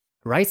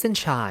Rise and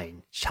Shine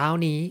เช้า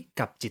นี้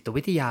กับจิต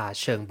วิทยา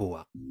เชิงบว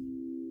ก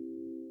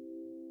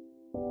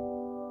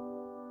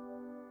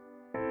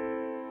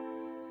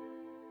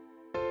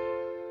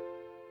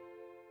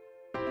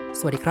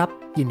สวัสดีครับ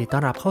ยินดีต้อ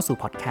นรับเข้าสู่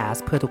พอดแคส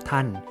ต์เพื่อทุกท่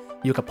าน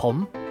อยู่กับผม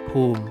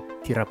ภูมิ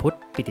ธีรพุทธ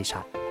ปิติ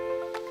ชัด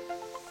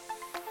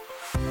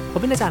ผม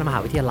เป็นอาจารย์มหา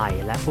วิทยาลัย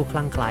และผู้ค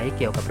ลั่งไคล้เ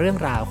กี่ยวกับเรื่อง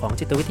ราวของ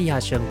จิตวิทยา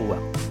เชิงบว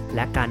กแล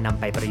ะการนำ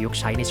ไปประยุกต์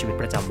ใช้ในชีวิต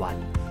ประจำวัน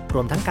ร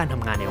วมทั้งการท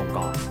ำงานในองค์ก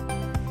ร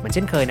เหมือนเ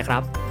ช่นเคยนะค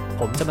รับ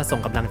ผมจะมาส่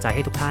งกำลังใจใ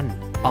ห้ทุกท่าน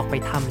ออกไป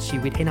ทำชี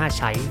วิตให้น่า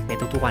ใช้ใน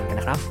ทุกๆวันกัน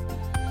นะครับ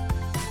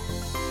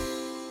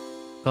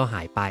ก็ห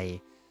ายไป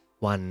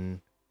วัน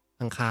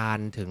อังคาร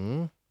ถึง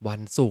วั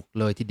นศุกร์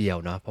เลยทีเดียว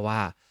เนาะเพราะว่า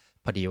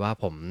พอดีว่า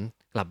ผม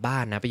กลับบ้า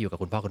นนะไปอยู่กับ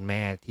คุณพ่อคุณแ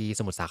ม่ที่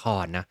สมุทรสาค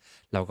รนะ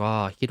แล้วก็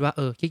คิดว่า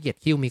ขี้เกียจ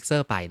คิวมิกเซอ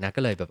ร์ไปนะ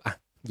ก็เลยแบบ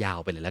ยาว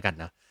ไปเลยแล้วกัน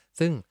นะ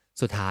ซึ่ง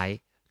สุดท้าย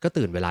ก็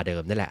ตื่นเวลาเดิ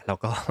มนี่แหละแล้ว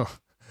ก็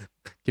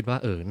คิดว่า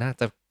น่า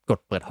จะกด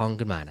เปิดห้อง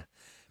ขึ้นมานะ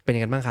เป็นยั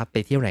งไงบ้างครับไป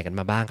เที่ยวไหนกัน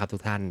มาบ้างครับทุ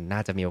กท่านน่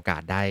าจะมีโอกา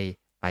สได้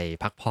ไป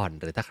พักผ่อน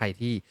หรือถ้าใคร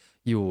ที่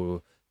อยู่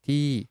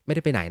ที่ไม่ไ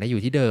ด้ไปไหนนะอ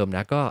ยู่ที่เดิมน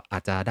ะก็อา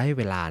จจะได้เ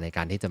วลาในก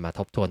ารที่จะมาท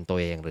บทวนตัว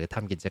เองหรือท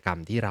ำกิจกรรม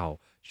ที่เรา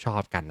ชอ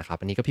บกันนะครับ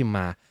อันนี้ก็พิมพ์ม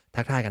า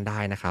ทักทายกันได้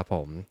นะครับผ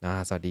ม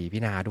สวัสดี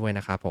พี่นาด้วยน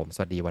ะครับผมส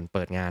วัสดีวันเ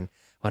ปิดงาน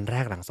วันแร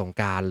กหลังสง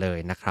กรานต์เลย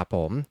นะครับผ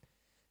ม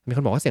มีค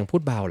นบอกว่าเสียงพู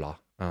ดเบาเหรอ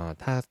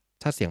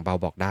ถ้าเสียงเบา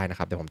บอกได้นะค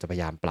รับเดี๋ยวผมจะพย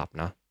ายามปรับ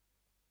เนาะ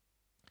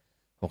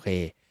โอเค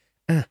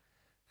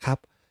ครับ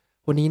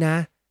วันนี้นะ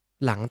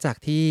หลังจาก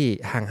ที่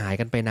ห่างหาย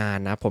กันไปนาน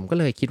นะผมก็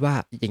เลยคิดว่า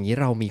อย่างนี้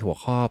เรามีหัว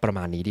ข้อประม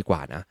าณนี้ดีกว่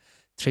านะ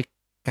ทริค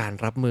การ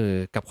รับมือ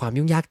กับความ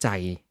ยุ่งยากใจ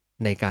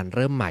ในการเ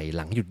ริ่มใหม่ห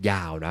ลังหยุดย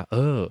าวนะ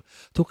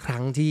ทุกครั้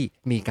งที่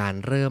มีการ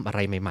เริ่มอะไร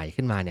ใหม่ๆ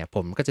ขึ้นมาเนี่ยผ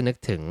มก็จะนึก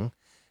ถึง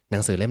หนั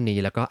งสือเล่มนี้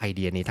แล้วก็ไอเ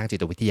ดียนี้ทางจิ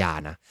ตวิทยา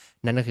นะ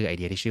นั่นก็คือไอเ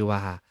ดียที่ชื่อว่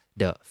า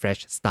The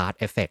Fresh Start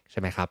Effect ใช่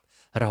ไหมครับ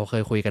เราเค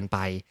ยคุยกันไป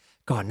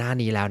ก่อนหน้า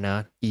นี้แล้วนะ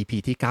EP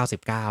ที่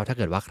99ถ้าเ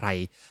กิดว่าใคร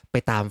ไป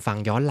ตามฟัง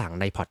ย้อนหลัง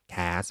ในพอดแค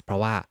สต์เพรา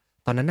ะว่า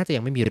ตอนนั้นน่าจะ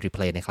ยังไม่มีรีเพ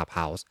ลย์ใน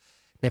Clubhouse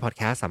ในพอดแ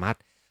คสต์สามารถ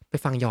ไป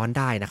ฟังย้อนไ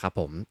ด้นะครับ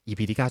ผม EP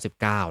ที่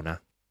99นะ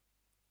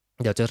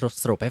เดี๋ยวจะ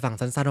สรุปให้ฟัง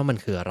สั้นๆว่ามัน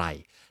คืออะไร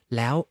แ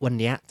ล้ววัน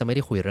นี้จะไม่ไ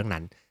ด้คุยเรื่อง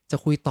นั้นจะ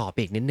คุยต่อไป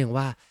อีกนิดนึง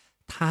ว่า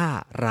ถ้า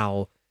เรา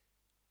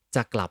จ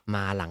ะกลับม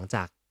าหลังจ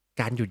าก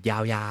การหยุดยา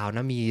วๆน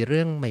ะมีเ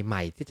รื่องให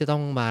ม่ๆที่จะต้อ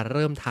งมาเ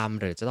ริ่มทำ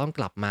หรือจะต้องก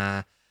ลับมา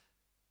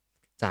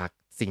จาก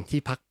สิ่งที่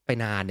พักไป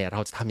นานเนี่ยเรา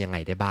จะทำยังไง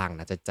ได้บ้าง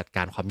นะจะจัดก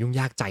ารความยุ่ง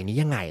ยากใจนี้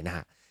ยังไงนะฮ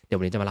ะเดี๋ยว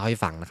วันนี้จะมาเล่าให้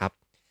ฟังนะครับ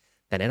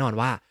แต่แน่นอน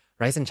ว่า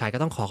Rise and Shine ก็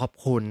ต้องขอบ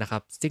คุณนะครั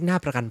บซิกนา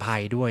ประกันภั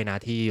ยด้วยนะ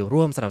ที่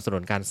ร่วมสนับสนุ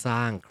นการสร้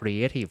าง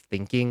Creative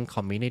Thinking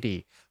Community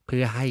เพื่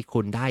อให้คุ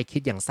ณได้คิ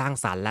ดอย่างสร้าง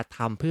สรรค์และท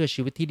ำเพื่อ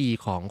ชีวิตที่ดี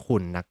ของคุ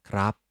ณนะค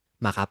รับ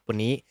มาครับวัน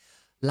นี้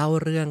เล่า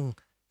เรื่อง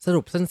ส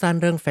รุปสั้น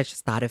ๆเรื่อง Fresh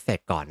Start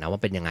Effect ก่อนนะว่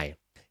าเป็นยังไง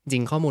จริ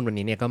งข้อมูลวัน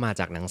นี้เนี่ยก็มา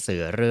จากหนังสื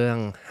อเรื่อง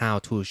How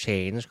to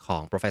Change ขอ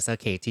ง Professor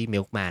Katie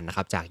Milkman นะค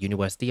รับจาก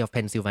University of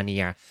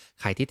Pennsylvania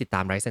ใครที่ติดตา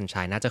ม Rise and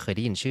Shine น่าจะเคยไ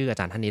ด้ยินชื่ออา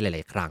จารย์ท่านนี้หล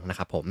ายๆครั้งนะค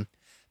รับผม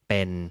เ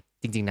ป็น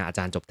จริงๆนะอาจ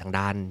ารย์จบทาง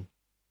ด้าน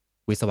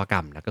วิศวกร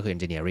รมนะก็คือ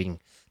Engineering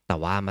แต่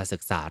ว่ามาศึ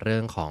กษาเรื่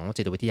องของ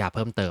จิตวิทยาเ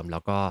พิ่มเติมแล้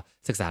วก็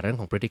ศึกษาเรื่อง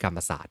ของพฤติกรรม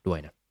ศาสตร์ด้วย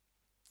นะ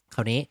คร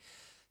าวนี้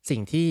สิ่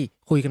งที่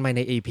คุยกันไปใ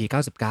น EP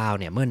 99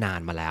เนี่ยเมื่อนา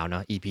นมาแล้วเนา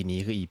ะ EP นี้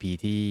คือ EP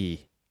ที่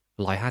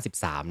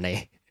153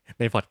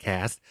ในพอดแค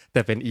สต์แ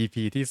ต่เป็น EP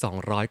ที่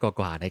200ก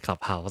ว่าใน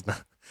Clubhouse นะ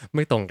ไ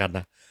ม่ตรงกันน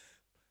ะ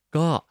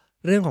ก็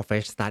เรื่องของ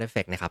Fresh Start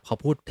Effect นะครับเขา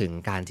พูดถึง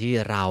การที่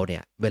เราเนี่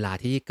ยเวลา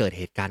ที่เกิด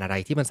เหตุการณ์อะไร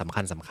ที่มันสำ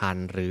คัญ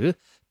หรือ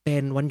เป็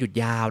นวันหยุด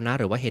ยาวนะ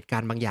หรือว่าเหตุกา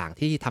รณ์บางอย่าง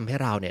ที่ทำให้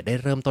เราเนี่ยได้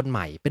เริ่มต้นให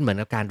ม่เป็นเหมือน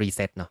กับการรีเ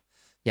ซ็ตเนาะ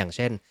อย่างเ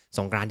ช่นส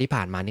งกรานต์ที่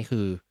ผ่านมานี่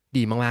คือ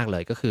ดีมากๆเล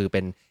ยก็คือเ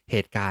ป็นเห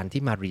ตุการณ์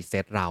ที่มารีเซ็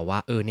ตเราว่า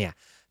เนี่ย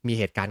มี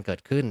เหตุการณ์เกิด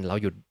ขึ้นเรา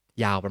หยุด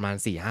ยาวประมาณ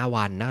 4-5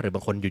 วันนะหรือบ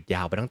างคนหยุดย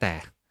าวไปตั้งแต่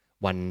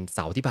วันเส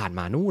าร์ที่ผ่านม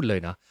านู่นเลย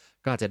เนาะ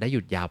ก็อาจจะได้ห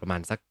ยุดยาวประมา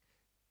ณสัก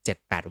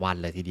 7-8 วัน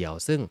เลยทีเดียว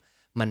ซึ่ง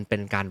มันเป็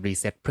นการรี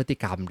เซ็ตพฤติ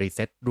กรรมรีเ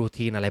ซ็ตรู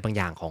ทีนอะไรบางอ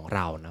ย่างของเ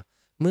ราเนาะ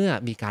เมื่อ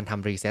มีการท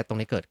ำรีเซ็ตตรง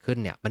นี้เกิดขึ้น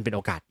เนี่ยมันเป็นโอ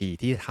กาสดี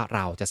ที่เร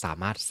าจะสา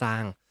มารถสร้า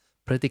ง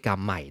พฤติกรรม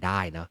ใหม่ได้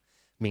เนาะ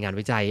มีงาน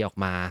วิจัยออก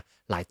มา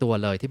หลายตัว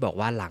เลยที่บอก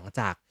ว่าหลัง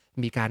จาก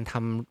มีการท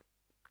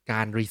ำก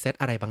ารรีเซ็ต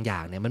อะไรบางอย่า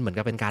งเนี่ยมันเหมือน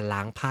กับเป็นการล้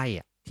างไพ่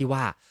อะที่ว่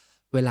า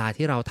เวลา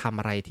ที่เราทำ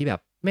อะไรที่แบ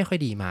บไม่ค่อย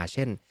ดีมาเ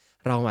ช่น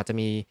เราอาจจะ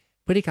มี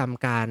พฤติกรรม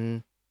การ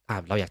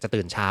เราอยากจะ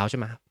ตื่นเช้าใช่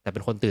ไหมแต่เป็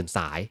นคนตื่นส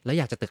ายแล้ว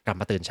อยากจะกลับ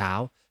มาตื่นเช้า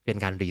เป็น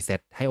การรีเซ็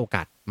ตให้โอก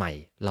าสใหม่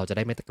เราจะไ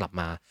ด้ไม่กลับ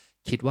มา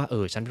คิดว่า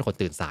ฉันเป็นคน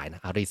ตื่นสายน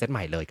ะรีเซ็ตให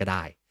ม่เลยก็ไ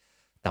ด้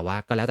แต่ว่า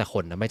ก็แล้วแต่ค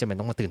นนะไม่จำเป็น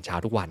ต้องมาตื่นเช้า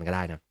ทุกวันก็ไ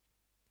ด้นะ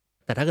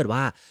แต่ถ้าเกิดว่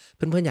าเ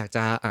พื่อนๆอยากจ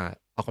ะ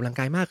ออกกำลัง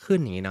กายมากขึ้น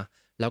อย่างนี้เนาะ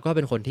แล้วก็เ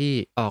ป็นคนที่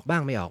ออกบ้า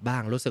งไม่ออกบ้า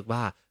งรู้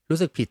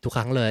สึกผิดทุกค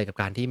รั้งเลยกับ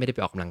การที่ไม่ได้ไป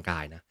ออกกำลังกา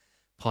ยนะ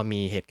พอมี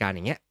เหตุการณ์อ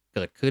ย่างเงี้ยเ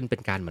กิดขึ้นเป็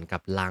นการเหมือนกั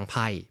บล้างไ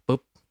พ่ปุ๊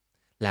บ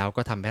แล้ว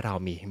ก็ทำให้เรา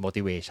มี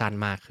motivation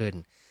มากขึ้น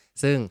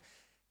ซึ่ง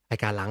ไอ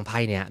การล้างไพ่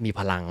เนี่ยมี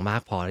พลังมา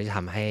กพอที่จะท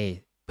ำให้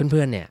เ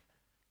พื่อนๆเนี่ย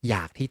อย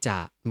ากที่จะ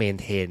เมน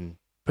เทน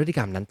พฤติก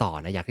รรมนั้นต่อ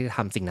นะอยากที่จะท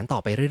ำสิ่งนั้นต่อ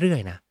ไปเรื่อย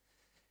ๆนะ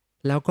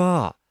แล้วก็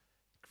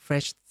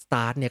Fresh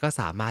Start เนี่ยก็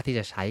สามารถที่จ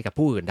ะใช้กับ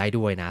ผู้อื่นได้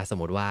ด้วยนะสม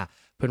มติว่า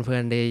เพื่อ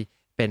นๆได้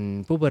เป็น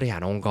ผู้บริหา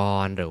รองค์ก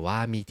รหรือว่า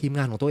มีทีม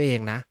งานของตัวเอง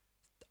นะ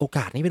โอก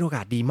าสนี้เป็นโอก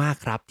าสดีมาก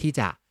ครับที่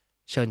จะ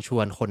เชิญชว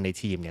นคนใน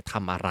ทีมเนี่ยท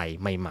ำอะไร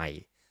ใหม่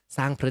ๆส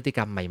ร้างพฤติก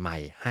รรมใหม่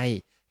ๆให้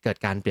เกิด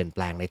การเปลี่ยนแป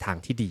ลงในทาง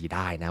ที่ดีไ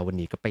ด้นะวัน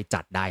นี้ก็ไป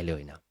จัดได้เล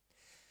ยนะ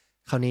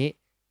คราวนี้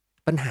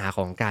ปัญหาข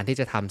องการที่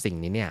จะทำสิ่ง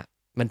นี้เนี่ย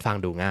มันฟัง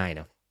ดูง่าย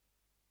นะ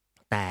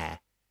แต่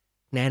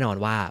แน่นอน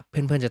ว่าเ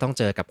พื่อนๆจะต้อง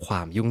เจอกับคว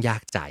ามยุ่งยา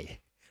กใจ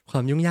ควา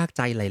มยุ่งยากใ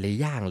จหลาย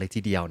ๆอย่างเลย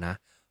ทีเดียวนะ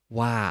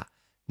ว่า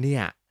เนี่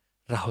ย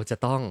เราจะ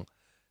ต้อง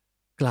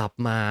กลับ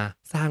มา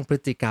สร้างพฤ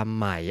ติกรรม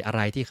ใหม่อะไ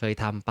รที่เคย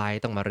ทำไป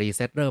ต้องมารีเ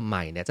ซ็ตเริ่มให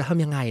ม่เนี่ยจะท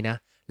ำยังไงนะ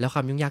แล้วคว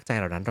ามยุ่งยากใจ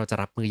เหล่านั้นเราจะ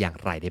รับมืออย่าง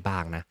ไรได้บ้า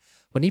งนะ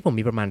วันนี้ผม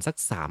มีประมาณสัก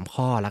3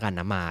ข้อแล้วกัน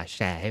นะมาแช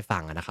ร์ให้ฟั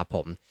งนะครับผ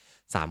ม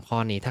3ข้อ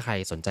นี้ถ้าใคร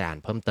สนใจอ่าน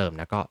เพิ่มเติม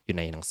นะก็อยู่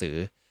ในหนังสือ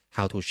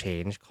How to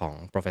Change ของ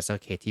Professor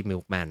Katie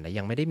Milkman นะ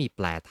ยังไม่ได้มีแป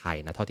ลไทย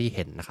นะเท่าที่เ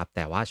ห็นนะครับแ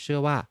ต่ว่าเชื่อ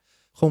ว่า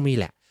คงมี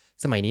แหละ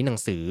สมัยนี้หนัง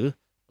สือ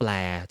แปล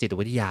จิต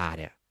วิทยา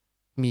เนี่ย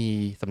มี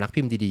สำนัก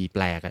พิมพ์ดีๆแป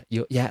ลกันเย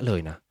อะแยะเล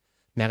ยนะ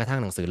แม้กระทั่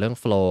งหนังสือเรื่อง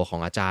Flow ขอ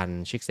งอาจารย์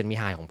ชิคเซนมิ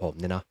ไฮของผม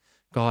เนี่ยเนาะ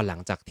ก็หลัง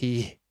จากที่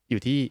อ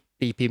ยู่ที่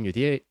ตีพิมพ์อยู่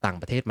ที่ต่าง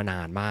ประเทศมาน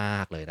านมา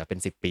กเลยนะเป็น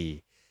10ปี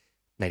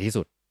ในที่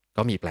สุด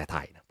ก็มีแปลไท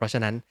ยนะเพราะฉะ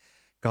นั้น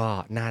ก็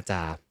น่าจะ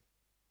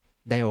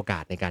ได้โอกา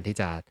สในการที่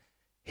จะ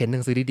เห็นหนั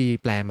งสือดี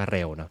ๆแปลมาเ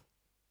ร็วเนาะ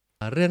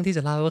เรื่องที่จ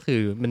ะเล่าก็คื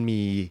อมัน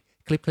มี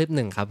คลิปห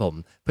นึ่งครับผม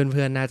เ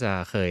พื่อนๆน่าจะ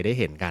เคยได้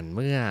เห็นกันเ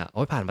มื่อโ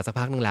อ๊ยผ่านมาสัก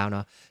พักหนึ่งแล้วเน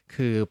าะ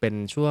คือเป็น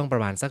ช่วงปร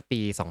ะมาณสัก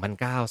ปี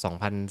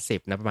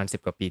2009-2010นะประมาณ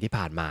10กว่าปีที่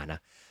ผ่านมาน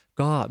ะ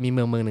ก็มีเ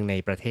มืองหนึ่งใน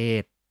ประเท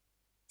ศ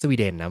สวี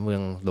เดนนะเมือ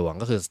งหลวง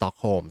ก็คือสต็อก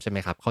โฮล์มใช่ไหม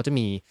ครับเขาจะ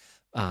มี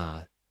อ่า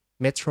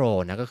เมโทร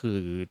นะก็คือ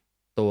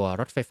ตัว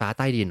รถไฟฟ้าใ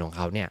ต้ดินของเ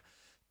ขาเนี่ย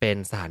เป็น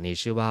สถานี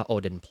ชื่อว่า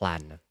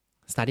Odenplan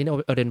สถานี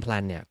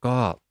Odenplan เนี่ยก็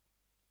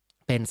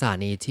เป็นสถา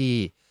นีที่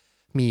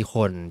มีค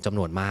นจำน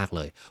วนมากเ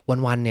ลย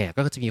วันๆเนี่ย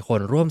ก็จะมีค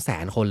นร่วมแส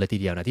นคนเลยที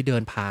เดียวนะที่เดิ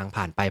นทาง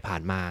ผ่านไปผ่า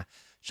นมา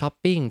ช้อป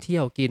ปิ้งเที่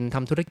ยวกินท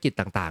ำธุรกิจ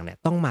ต่างๆเนี่ย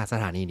ต้องมาส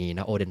ถานีนี้น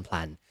ะ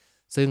Odenplan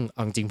ซึ่งเอ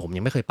าจริงๆผม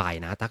ยังไม่เคยไป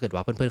นะถ้าเกิดว่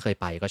าเพื่อนๆเคย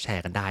ไปก็แช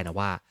ร์กันได้นะ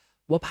ว่า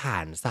ผ่า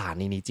นสถา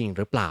นีนี้จริง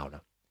หรือเปล่าน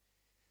ะ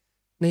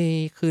ใน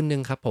คืนหนึ่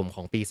งครับผมข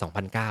องปี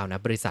2009นะ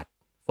บริษัท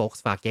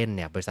Volkswagen เ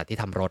นี่ยบริษัทที่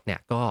ทำรถเนี่ย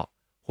ก็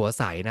หัวใ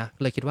สนะ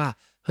เลยคิดว่า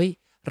เฮ้ย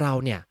เรา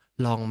เนี่ย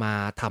ลองมา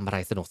ทำอะไร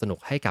สนุก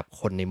ๆให้กับ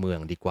คนในเมือง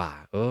ดีกว่า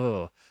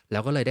แล้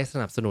วก็เลยได้ส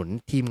นับสนุน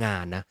ทีมงา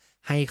นนะ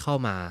ให้เข้า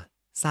มา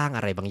สร้างอ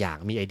ะไรบางอย่าง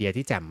มีไอเดีย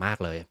ที่แจ่มมาก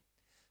เลย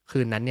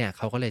คืนนั้นเนี่ยเ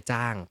ขาก็เลย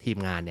จ้างทีม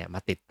งานเนี่ยมา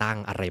ติดตั้ง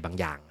อะไรบาง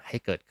อย่างให้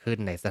เกิดขึ้น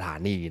ในสถา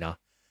นีเนาะ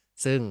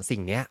ซึ่งสิ่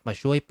งเนี้ยมา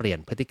ช่วยเปลี่ยน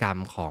พฤติกรรม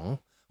ของ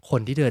ค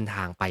นที่เดินท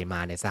างไปมา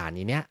ในสถา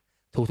นีเนี้ย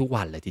ทุกๆ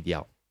วันเลยทีเดีย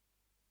ว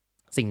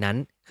สิ่งนั้น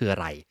คืออะ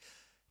ไร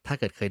ถ้า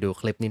เกิดเคยดู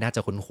คลิปนี้น่าจ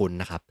ะคุ้น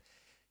ๆนะครับ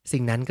สิ่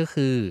งนั้นก็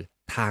คือ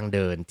ทางเ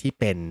ดินที่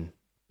เป็น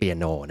เปีย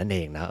โนนั่นเอ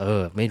งนะ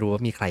ไม่รู้ว่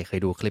ามีใครเคย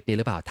ดูคลิปนี้ห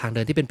รือเปล่าทางเ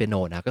ดินที่เป็นเปียโน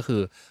นะก็คื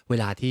อเว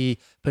ลาที่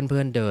เพื่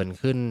อนๆเดิน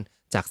ขึ้น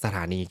จากสถ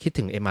านีคิด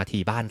ถึง MRT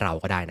บ้านเรา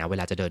ก็ได้นะเว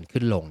ลาจะเดิน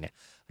ขึ้นลงเนี่ย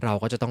เรา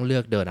ก็จะต้องเลื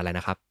อกเดินอะไรน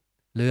ะครับ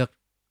เลือก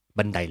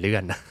บันไดเลื่อ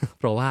นนะ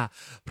เพราะ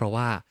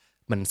ว่า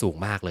มันสูง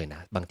มากเลยน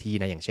ะบางที่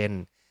นะอย่างเช่น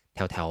แ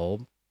ถว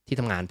ๆที่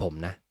ทำงานผม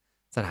นะ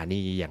สถานี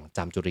อย่างจ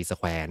ามจุรีส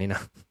แควร์นี่น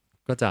ะ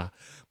ก็จะ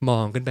มอ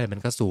งขึ้นไปมัน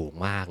ก็สูง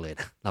มากเลย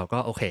นะเราก็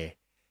โอเค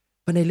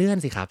บันไดเลื่อน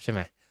สิครับใช่ไห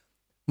ม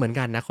เหมือน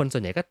กันนะคนส่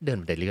วนใหญ่ก็เดิน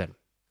บันไดเลื่อน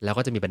แล้ว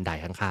ก็จะมีบันได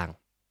ข้าง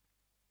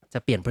ๆจะ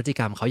เปลี่ยนพฤติก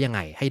รรมเขายังไง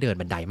ให้เดิน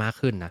บันไดมาก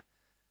ขึ้นนะ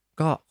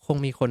ก็คง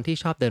มีคนที่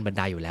ชอบเดินบันไ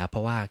ดอยู่แล้วเพร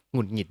าะว่าห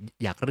งุดหงิด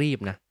อยากรีบ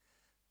นะ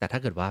แต่ถ้า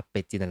เกิดว่าไป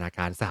จินตนาก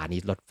ารสถานี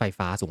รถไฟ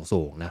ฟ้า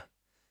สูงๆนะ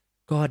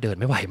ก็เดิน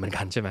ไม่ไหวเหมือน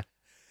กันใช่ไหม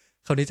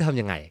คราวนี้จะทำ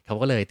ยังไงเขา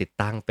ก็เลยติด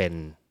ตั้งเป็น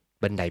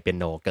บันไดเปีย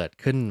โนเกิด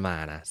ขึ้นมา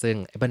นะซึ่ง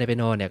ไอ้บันไดเปีย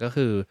โนเนี่ยก็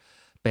คือ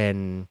เป็น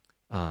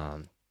อ่า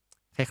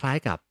คล้าย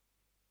ๆกับ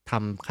ท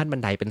ำขั้นบั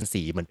นไดเป็น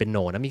สีเหมือนเปียโน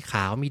นะมีข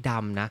าวมีด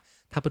ำนะ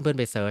ถ้าเพื่อนๆ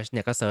ไปเซิร์ชเ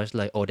นี่ยก็เซิร์ชเ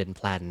ลย Oden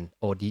Plan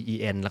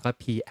Oden แล้วก็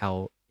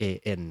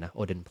Plan นะ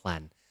Oden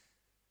Plan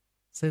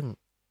ซึ่ง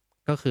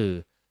ก็คือ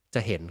จ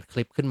ะเห็นค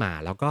ลิปขึ้นมา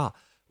แล้วก็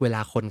เวล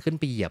าคนขึ้น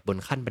ไปเหยียบบน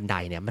ขั้นบันได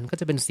เนี่ยมันก็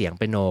จะเป็นเสียงเ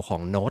ปียโนขอ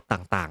งโน้ต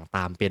ต่างๆต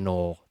ามเปียโน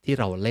ที่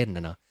เราเล่นน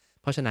ะเนาะ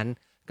เพราะฉะนั้น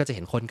ก็จะเ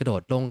ห็นคนกระโด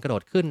ดลงกระโด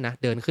ดขึ้นนะ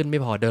เดินขึ้นไม่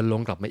พอเดินล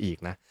งกลับมาอีก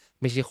นะ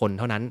ไม่ใช่คน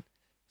เท่านั้น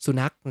สุ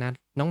นัขนะ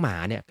น้องหมา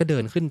เนี่ยก็เดิ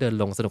นขึ้นเดิน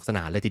ลงสนุกสน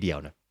านเลยทีเดียว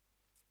นะ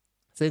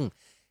ซึ่ง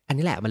อัน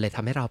นี้แหละมันเลยท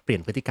ำให้เราเปลี่ย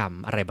นพฤติกรรม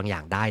อะไรบางอย่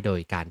างได้โดย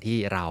การที่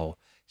เรา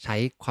ใช้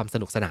ความส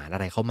นุกสนานอะ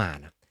ไรเข้ามา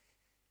นะ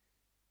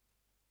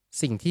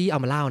สิ่งที่เอา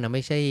มาเล่านะไ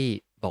ม่ใช่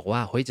บอกว่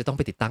าเฮ้ยจะต้องไ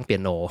ปติดตั้งเปีย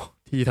โน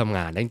ที่ทำง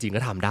านนะจริงๆ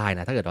ก็ทำได้น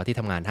ะถ้าเกิดว่าที่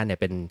ทำงานท่านเนี่ย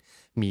เป็น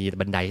มี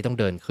บันไดที่ต้อง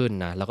เดินขึ้น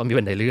นะแล้วก็มี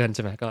บันไดเลื่อนใ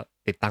ช่ไหมก็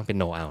ติดตั้งเปีย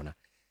โนเอานะ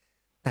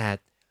แต่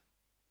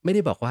ไม่ไ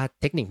ด้บอกว่า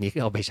เทคนิคนี้คื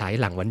อเอาไปใช้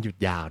หลังวันหยุด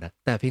ยาวนะ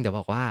แต่เพียงแต่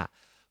บอกว่า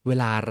เว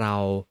ลาเรา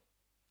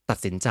ตัด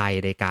สินใจ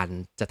ในการ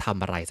จะท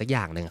ำอะไรสักอ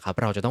ย่างหนึ่งครับ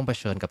เราจะต้องเผ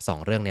ชิญกับ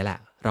2เรื่องนี้แหละ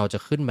เราจะ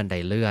ขึ้นบันได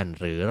เลื่อน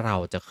หรือเรา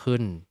จะขึ้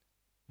น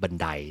บัน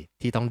ได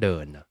ที่ต้องเดิ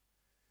นนะ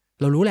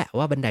เรารู้แหละ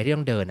ว่าบันไดที่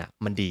ต้องเดินอ่ะ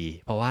มันดี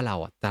เพราะว่าเรา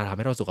อะจะทำใ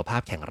ห้เราสุขภา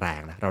พแข็งแร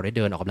งนะเราได้เ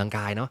ดินออกกำลังก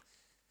ายเนาะ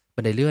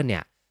บันไดเลื่อนเนี่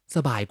ยส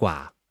บายกว่า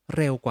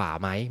เร็วกว่า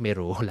ไหมไม่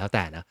รู้แล้วแ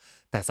ต่นะ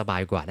แต่สบา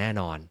ยกว่าแน่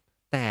นอน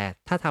แต่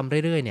ถ้าทำ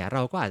เรื่อยๆเนี่ยเร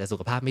าก็อาจจะสุ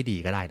ขภาพไม่ดี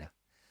ก็ได้นะ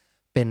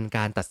เป็นก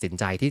ารตัดสิน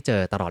ใจที่เจ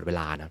อตลอดเว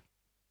ลานะ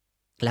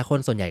และคน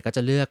ส่วนใหญ่ก็จ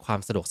ะเลือกความ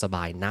สะดวกสบ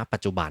ายณปั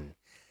จจุบัน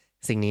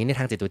สิ่งนี้ในท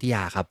างจิตวิทย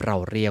าครับเรา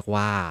เรียก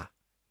ว่า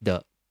the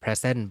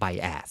present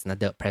bias นะ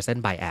the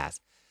present bias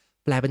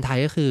แปลเป็นไทย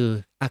ก็คือ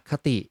อค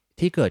ติ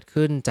ที่เกิด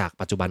ขึ้นจาก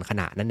ปัจจุบันข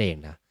ณะนั่นเอง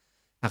นะ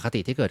อคติ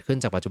ที่เกิดขึ้น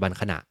จากปัจจุบัน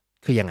ขณะ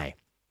คือยังไง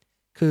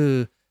คือ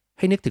ใ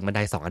ห้นึกถึงบันได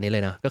2อันนี้เล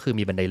ยนะก็คือ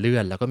มีบันไดเลื่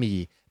อนแล้วก็มี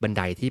บันไ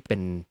ดที่เป็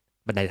น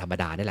บันไดธรรม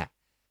ดานี่แหละ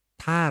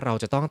ถ้าเรา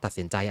จะต้องตัด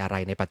สินใจอะไร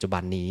ในปัจจุบั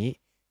นนี้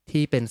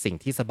ที่เป็นสิ่ง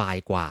ที่สบาย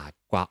กว่า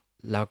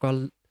แล้วก็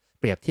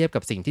เปรียบเทียบกั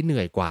บสิ่งที่เห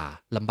นื่อยกว่า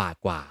ลำบาก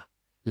กว่า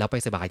แล้วไป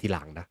สบายทีห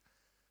ลังนะ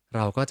เ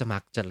ราก็จะมั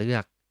กจะเลือ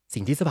ก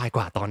สิ่งที่สบายก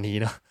ว่าตอนนี้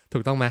เนาะถู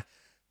กต้องไหม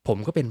ผม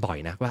ก็เป็นบ่อย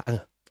นะว่า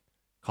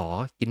ขอ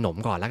กินหนม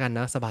ก่อนแล้วกันน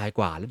ะสบาย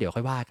กว่าแล้วเดี๋ยวค่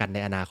อยว่ากันใน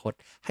อนาคต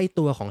ให้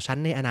ตัวของฉัน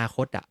ในอนาค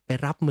ตอะไป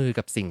รับมือ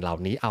กับสิ่งเหล่า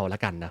นี้เอาแล้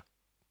วกันนะ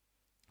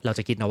เราจ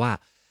ะคิดนะว่า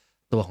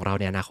ตัวของเรา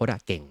ในอนาคตอะ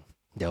เก่ง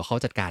เดี๋ยวเขา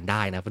จัดการไ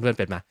ด้นะเพื่อนๆ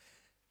เป็นมา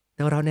แ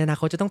ต่เราในอนา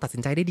คตจะต้องตัดสิ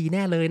นใจได้ดีแ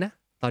น่เลยนะ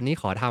ตอนนี้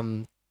ขอท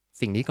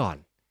ำสิ่งนี้ก่อน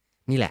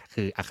นี่แหละ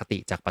คืออคติ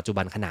จากปัจจุ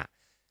บันขณะ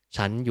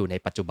ฉันอยู่ใน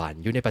ปัจจุบั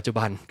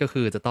นก็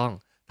คือจะต้อง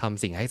ท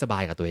ำสิ่งให้สบา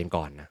ยกับตัวเอง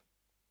ก่อนนะ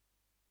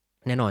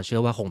แน่นอนเชื่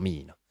อว่าคงมี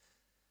เนาะ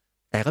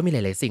แต่ก็มีห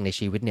ลายๆสิ่งใน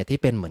ชีวิตเนี่ยที่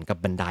เป็นเหมือนกับ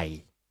บันได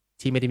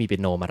ที่ไม่ได้มีเปีย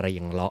โนมาเ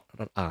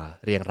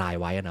รียงราย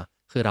ไว้อะเนาะ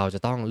คือเราจะ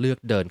ต้องเลือก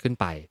เดินขึ้น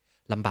ไป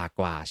ลำบาก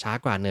กว่าช้า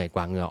กว่าเหนื่อยก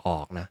ว่าเหงื่ออ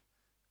อกนะ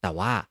แต่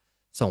ว่า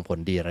ส่งผล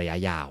ดีระยะ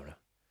ยาวนะ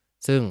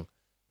ซึ่ง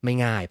ไม่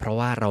ง่ายเพราะ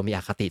ว่าเรามีอ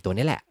คติตัว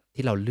นี้แหละ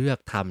ที่เราเลือก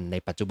ทำใน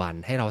ปัจจุบัน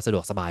ให้เราสะด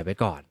วกสบายไว้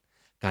ก่อน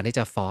การที่จ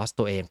ะฟอร์ส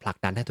ตัวเองผลัก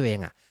ดันให้ตัวเอง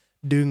อะ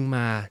ดึงม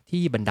า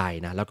ที่บันได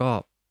นะแล้วก็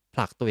ผ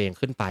ลักตัวเอง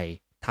ขึ้นไป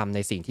ทำใน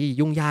สิ่งที่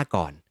ยุ่งยาก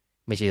ก่อน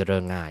ไม่ใช่เรื่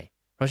องง่าย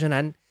เพราะฉะ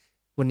นั้น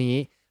วันนี้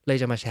เลย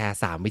จะมาแชร์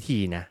3วิธี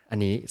นะอัน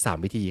นี้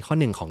3วิธีข้อ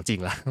1ของจริง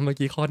ละเมื่อ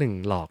กี้ข้อ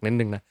1หลอกนิด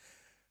นึงนะ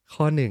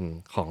ข้อ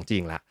1ของจริ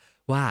งละ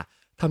ว่า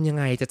ทำยัง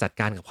ไงจะจัด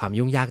การกับความ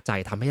ยุ่งยากใจ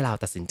ทำให้เรา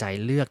ตัดสินใจ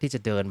เลือกที่จะ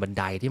เดินบันไ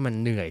ดที่มัน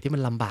เหนื่อยที่มั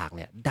นลำบากเ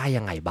นี่ยได้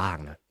ยังไงบ้าง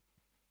นะ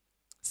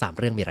3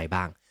เรื่องมีอะไร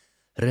บ้าง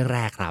เรื่องแร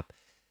กครับ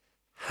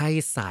ให้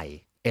ใส่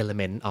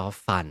element of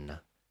fun นะ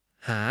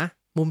หา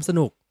มุมส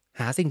นุก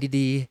หาสิ่ง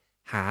ดี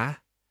ๆหา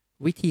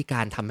วิธีกา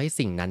รทำให้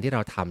สิ่งนั้นที่เร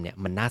าทำเนี่ย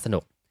มันน่าสนุ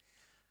ก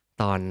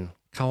ตอน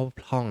เข้า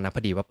ห้องนะพ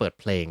อดีว่าเปิด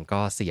เพลง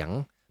ก็เสียง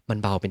มัน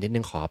เบาเป็นนิดนึ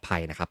งขออภั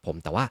ยนะครับผม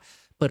แต่ว่า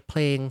เปิดเพล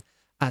ง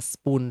A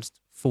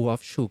Spoonful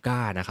of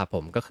Sugar นะครับผ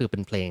มก็คือเป็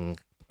นเพลง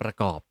ประ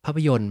กอบภาพ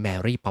ยนตร์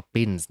Mary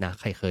Poppins นะ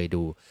ใครเคย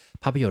ดู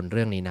ภาพยนตร์เ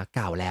รื่องนี้นะเ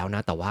ก่าแล้วน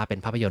ะแต่ว่าเป็น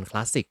ภาพยนตร์คล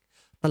าสสิก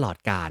ตลอด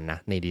กาลนะ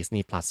ใน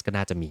Disney Plus ก็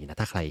น่าจะมีนะ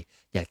ถ้าใคร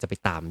อยากจะไป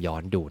ตามย้อ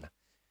นดูนะ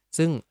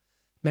ซึ่ง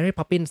Mary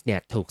Poppins เนี่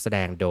ยถูกแสด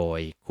งโดย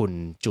คุณ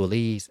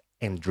Julie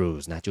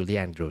Andrews นะ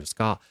Julie Andrews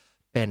ก็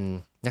เป็น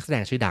นักแสด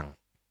งชื่อดัง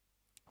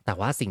แต่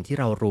ว่าสิ่งที่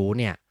เรารู้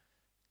เนี่ย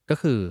ก็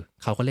คือ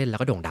เขาก็เล่นแล้ว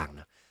ก็โด่งดัง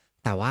นะ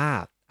แต่ว่า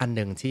อันห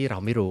นึ่งที่เรา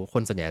ไม่รู้ค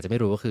นส่วนใหญ่จะไม่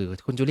รู้ก็คือ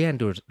คุณจูเลียน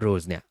รู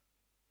สเนี่ย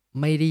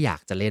ไม่ได้อยา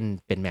กจะเล่น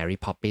เป็นแมรี่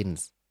พอปปิน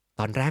ส์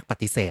ตอนแรกป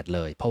ฏิเสธเล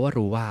ยเพราะว่า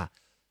รู้ว่า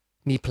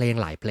มีเพลง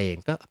หลายเพลง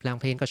ก็เ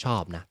พลงก็ชอ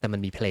บนะแต่มัน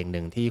มีเพลงห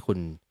นึ่งที่คุณ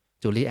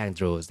จูเลียนแอนด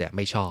รูสเนี่ยไ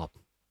ม่ชอบ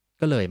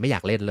ก็เลยไม่อยา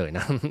กเล่นเลยน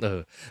ะ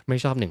ไม่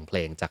ชอบ1เพล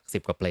งจาก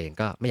10กว่าเพลง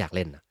ก็ไม่อยากเ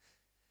ล่นนะ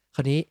คร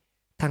าวนี้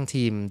ทาง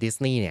ทีมดิส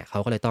นีย์เนี่ยเขา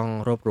ก็เลยต้อง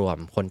รวบรวม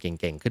คนเ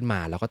ก่งๆขึ้นมา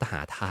แล้วก็หา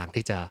ทาง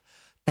ที่จะ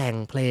แต่ง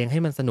เพลงให้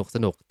มันส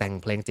นุกๆแต่ง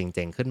เพลงเ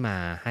จ๋งๆขึ้นมา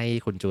ให้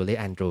คุณจูเลีย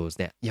แอนดรูส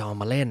เนี่ยยอม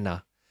มาเล่นเนา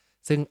ะ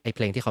ซึ่งไอเพ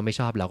ลงที่เขาไม่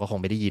ชอบเราก็คง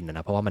ไม่ได้ยินน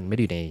ะเพราะว่ามันไม่ไ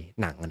ด้อยู่ใน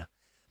หนังนะ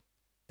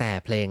แต่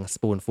เพลง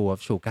Spoonful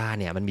of Sugar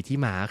เนี่ยมันมีที่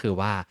มาคือ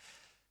ว่า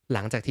ห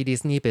ลังจากที่ดิ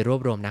สนีย์ไปรว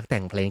บรวมนักแต่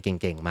งเพลงเ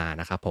ก่งๆมา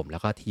นะครับผมแล้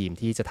วก็ทีม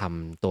ที่จะท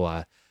ำตัว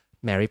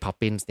Mary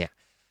Poppins เนี่ย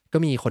ก็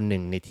มีคนหนึ่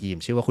งในทีม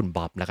ชื่อว่าคุณ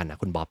บ๊อบแล้วกันนะ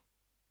คุณบ๊อ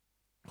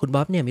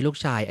บเนี่ยมีลูก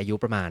ชายอายุ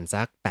ประมาณ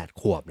สัก8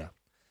ขวบนะ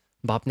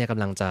บ๊อบเนี่ยก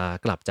ำลังจะ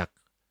กลับจาก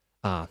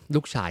ลู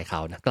กชายเข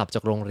านะกลับจา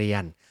กโรงเรีย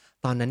น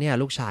ตอนนั้นเนี่ย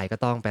ลูกชายก็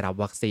ต้องไปรับ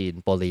วัคซีน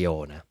โปลิโอ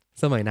นะ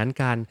สมัยนั้น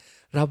การ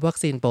รับวัค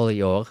ซีนโปลิ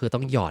โอก็คือต้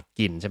องหยอด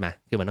กินใช่ไหม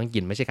คือมันต้องกิ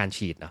นไม่ใช่การ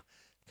ฉีดเนาะ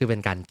คือเป็น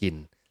การกิน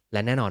แล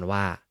ะแน่นอนว่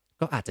า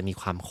ก็อาจจะมี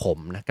ความขม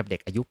นะกับเด็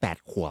กอายุ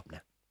8ขวบน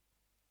ะ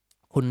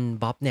คุณ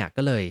บ๊อบเนี่ย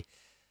ก็เลย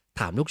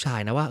ถามลูกชาย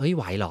นะว่าเฮ้ยไ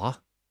หวเหรอ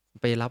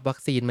ไปรับวัค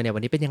ซีนมาเนี่ยวั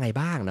นนี้เป็นยังไง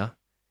บ้างเนาะ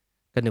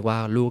ก็นึกว่า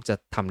ลูกจะ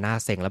ทำหน้า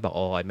เซ็งแล้วบอกโ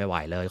อ๊ยไม่ไหว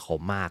เลยข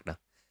มมากนะ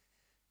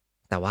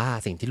แต่ว่า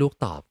สิ่งที่ลูก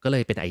ตอบก็เล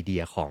ยเป็นไอเดี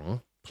ยของ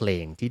เพล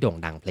งที่โด่ง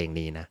ดังเพลง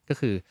นี้นะก็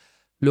คือ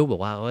ลูกบอ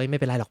กว่าเอ้ยไม่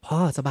เป็นไรหรอกพ่อ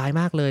สบาย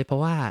มากเลยเพรา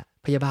ะว่า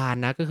พยาบาล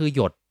นะก็คือห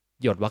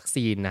ยดวัค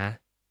ซีนนะ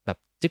แบบ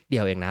จึ๊กเดี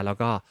ยวเองนะแล้ว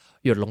ก็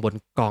หยดลงบน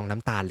กองน้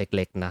ำตาลเ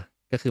ล็กๆนะ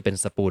ก็คือเป็น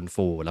สปูน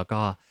ฟูลแล้ว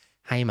ก็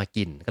ให้มา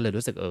กินก็เลย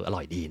รู้สึกอร่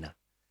อยดีนะ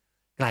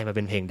กลายมาเ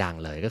ป็นเพลงดัง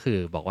เลยก็คือ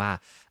บอกว่า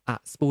a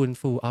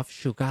spoonful of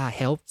sugar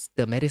helps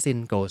the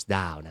medicine goes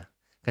down นะ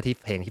ก็ที่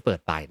เพลงที่เปิด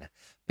ไปนะ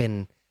เป็น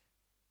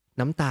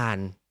น้ำตาล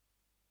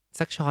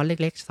สักช้อนเ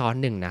ล็กๆช้อน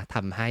หนึ่งนะท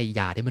ำให้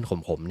ยาที่มันข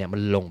มๆเนี่ยมั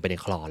นลงไปใน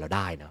คลอเราไ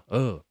ด้นะ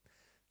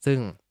ซึ่ง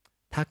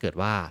ถ้าเกิด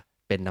ว่า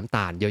เป็นน้ำต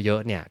าลเยอ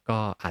ะๆเนี่ยก็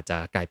อาจจะ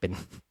กลายเป็น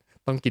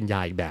ต้องกินย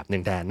าอีกแบบหนึ่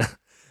งแทนนะ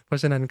เพรา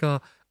ะฉะนั้นก็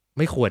ไ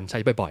ม่ควรใช้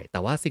บ่อยๆแต่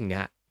ว่าสิ่งเนี้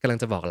ยกำลัง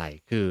จะบอกอะไร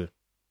คือ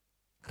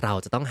เรา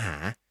จะต้องหา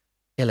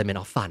element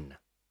of fun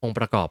องค์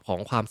ประกอบของ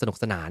ความสนุก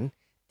สนาน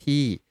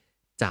ที่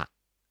จะ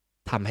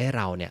ทำให้เ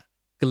ราเนี่ย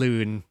กลื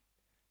น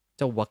เ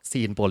จ้าวัค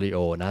ซีนโปลิโอ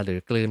นะหรือ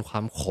กลืนควา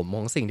มขมข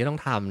องสิ่งที่ต้อง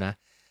ทำนะ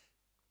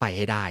ไปใ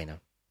ห้ได้นะ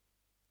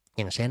อ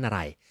ย่างเช่นอะไร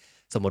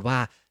สมมุติว่า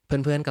เ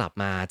พื่อนๆกลับ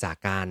มาจาก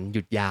การห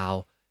ยุดยาว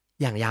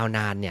อย่างยาวน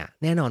านเนี่ย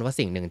แน่นอนว่า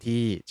สิ่งหนึ่ง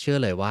ที่เชื่อ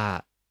เลยว่า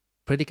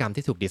พฤติกรรม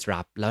ที่ถูก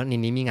disrupt แล้วใน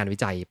นี้มีงานวิ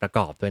จัยประก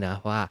อบด้วยนะ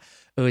ว่า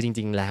จ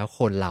ริงๆแล้ว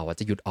คนเรา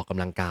จะหยุดออกก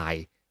ำลังกาย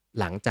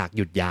หลังจากห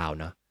ยุดยาว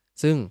เนาะ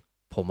ซึ่ง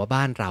ผมว่า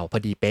บ้านเราพอ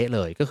ดีเป๊ะเล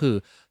ยก็คือ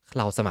เ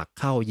ราสมัคร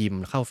เข้ายิม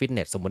เข้าฟิตเน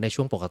สสมมุติใน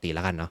ช่วงปกติแ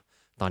ล้วกันเนาะ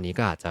ตอนนี้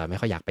ก็อาจจะไม่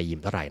ค่อยอยากไปยิม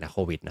เท่าไหร่นะโค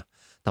วิดนะ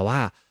แต่ว่า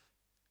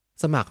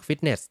สมัครฟิ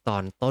ตเนสตอ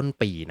นต้น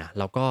ปีนะ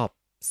แล้วก็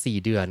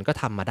4 เดือนก็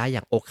ทำมาได้อ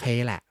ย่างโอเค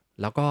แหละ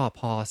แล้วก็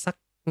พอสัก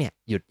เนี่ย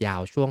หยุดยา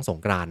วช่วงสง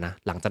กรานต์นะ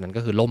หลังจากนั้น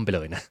ก็คือล่มไปเล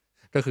ยนะ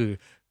ก็คือ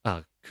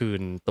คื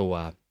นตัว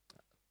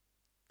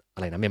อะ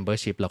ไรนะ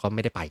membership แล้วก็ไ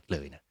ม่ได้ไปอีกเล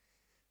ยนะ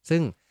ซึ่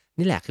ง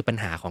นี่แหละคือปัญ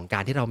หาของกา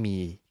รที่เรามี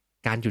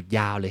การหยุดย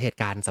าวหรือเหตุ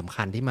การณ์สำ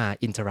คัญที่มา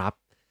interrupt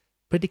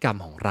พฤติกรรม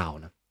ของเรา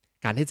นะ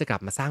การที่จะกลั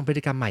บมาสร้างพฤ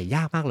ติกรรมใหม่ย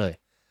ากมากเลย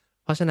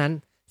เพราะฉะนั้น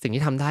สิ่ง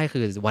ที่ทำได้คื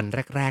อวัน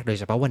แรกๆโดย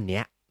เฉพาะวันเนี้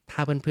ยถ้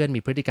าเพื่อนๆมี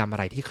พฤติกรรมอะ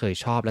ไรที่เคย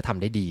ชอบและท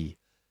ำได้ดี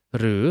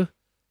หรือ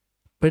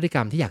พฤติกร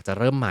รมที่อยากจะ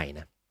เริ่มใหม่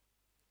นะ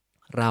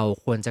เรา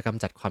ควรจะก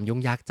ำจัดความยุ่ง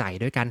ยากใจ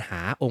ด้วยการหา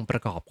องค์ปร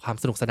ะกอบความ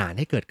สนุกสนานใ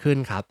ห้เกิดขึ้น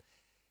ครับ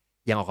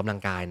อย่างออกกำลัง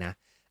กายนะ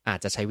อาจ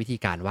จะใช้วิธี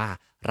การว่า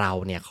เรา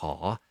เนี่ยขอ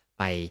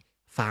ไป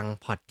ฟัง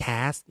พอดแค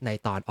สต์ใน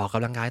ตอนออกก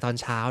ำลังกายตอน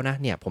เช้านะ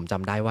เนี่ยผมจ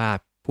ำได้ว่า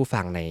ผู้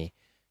ฟังใน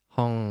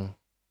ห้อง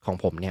ของ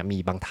ผมเนี่ยมี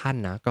บางท่าน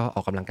นะก็อ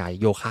อกกำลังกาย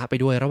โยคะไป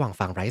ด้วยระหว่าง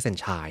ฟัง Rise and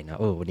Shine นะ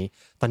วันนี้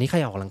ตอนนี้ใคร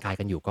ออกกำลังกาย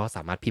กันอยู่ก็ส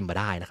ามารถพิมพ์มา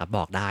ได้นะครับบ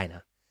อกได้น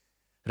ะ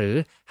หรือ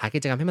หากิ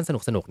จกรรมให้มันส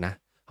นุกๆนะ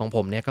ของผ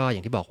มเนี่ยก็อย่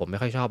างที่บอกผมไม่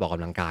ค่อยชอบออกก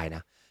ำลังกายน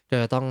ะก็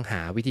จะต้องห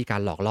าวิธีกา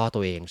รหลอกล่อตั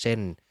วเองเช่น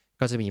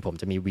ก็จะมีผม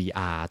จะมี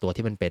VR ตัว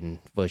ที่มันเป็น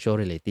Virtual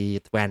Reality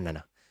แว่นน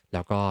ะแ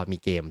ล้วก็มี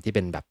เกมที่เ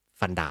ป็นแบบ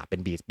ฟันดาบเป็น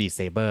Beat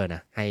Saber น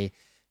ะให้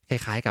ค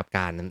ล้ายๆกับก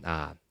าร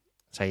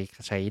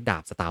ใช้ดา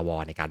บ Star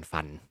Wars ในการ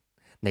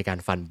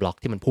ฟันบล็อก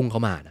ที่มันพุ่งเข้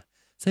ามานะ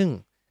ซึ่ง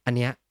อันเ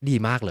นี้ยดี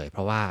มากเลยเพ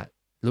ราะว่า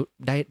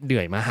ได้เห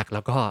นื่อยมากแ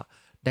ล้วก็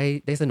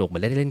ได้สนุกเหมือ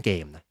นได้เล่นเก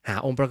มนะหา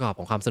องค์ประกอบข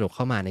องความสนุกเ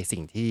ข้ามาในสิ่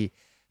งที่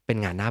เป็น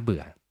งานน่าเบื่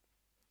อ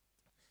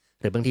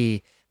หรือบางที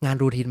งาน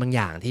รูทีนบางอ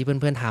ย่างที่เ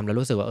พื่อนๆทำแล้ว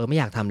รู้สึกว่าไม่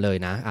อยากทำเลย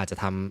นะอาจจะ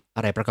ทำอ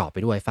ะไรประกอบไป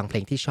ด้วยฟังเพล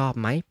งที่ชอบ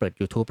ไหมเปิด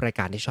YouTube ราย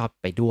การที่ชอบ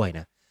ไปด้วย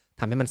นะ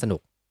ทำให้มันสนุ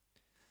ก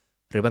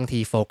หรือบางที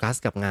โฟกัส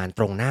กับงานต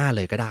รงหน้าเ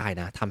ลยก็ได้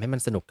นะทำให้มัน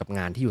สนุกกับง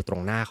านที่อยู่ตร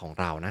งหน้าของ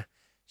เรานะ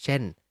เช่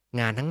น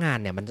งานทั้งงาน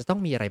เนี่ยมันจะต้อง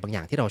มีอะไรบางอย่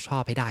างที่เราชอ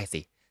บให้ได้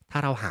สิถ้า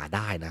เราหาไ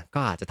ด้นะก็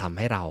อาจจะทำใ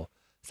ห้เรา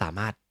สาม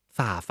ารถ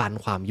ฝ่าฟัน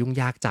ความยุ่ง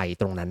ยากใจ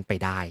ตรงนั้นไป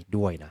ได้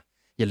ด้วยนะ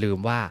อย่าลืม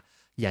ว่า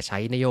อย่าใช้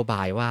นโยบ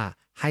ายว่า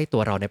ให้ตั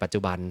วเราในปัจจุ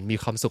บันมี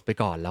ความสุขไป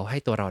ก่อนแล้วให้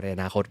ตัวเราในอ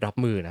นาคตรับ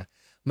มือนะ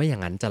ไม่อย่า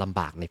งนั้นจะลำ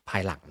บากในภา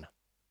ยหลังนะ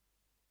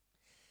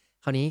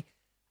คราวนี้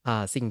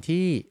สิ่ง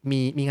ที่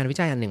มีงานวิ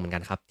จัยอันหนึ่งเหมือนกั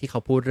นครับที่เขา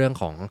พูดเรื่อง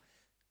ของ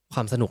คว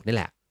ามสนุกนี่แ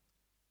หละ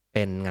เ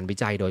ป็นงานวิ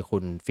จัยโดยคุ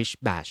ณ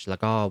Fishbash แล้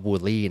วก็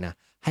Wooley นะ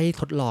ให้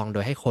ทดลองโด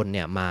ยให้คนเ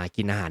นี่ยมา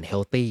กินอาหารเฮ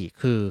ลตี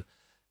คือ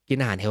กิน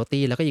อาหารเฮลตี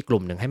แล้วก็อีกก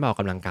ลุ่มหนึ่งให้มาออก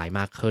กำลังกาย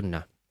มากขึ้นน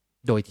ะ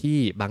โดยที่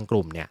บางก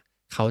ลุ่มเนี่ย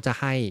เขาจะ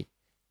ให้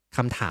ค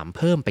ำถามเ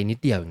พิ่มไปนิด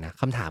เดียวเองนะ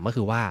คำถามก็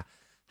คือว่า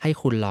ให้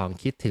คุณลอง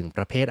คิดถึงป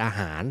ระเภทอาห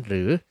ารห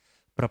รือ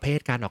ประเภท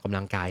การออกกำ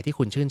ลังกายที่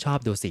คุณชื่นชอบ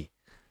ดูสิ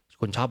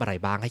คุณชอบอะไร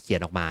บ้างให้เขีย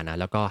นออกมานะ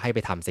แล้วก็ให้ไป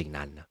ทำสิ่ง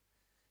นั้นนะ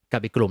กั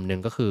บอีกกลุ่มหนึ่ง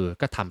ก็คือ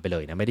ก็ทำไปเล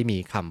ยนะไม่ได้มี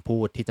คำพู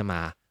ดที่จะม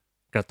า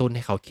กระตุ้นใ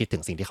ห้เขาคิดถึ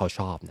งสิ่งที่เขา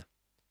ชอบนะ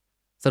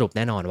สรุปแ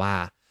น่นอนว่า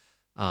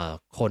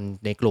คน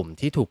ในกลุ่ม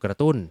ที่ถูกกระ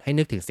ตุ้นให้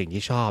นึกถึงสิ่ง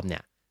ที่ชอบเนี่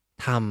ย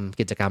ทำ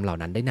กิจกรรมเหล่า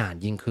นั้นได้นาน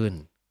ยิ่งขึ้น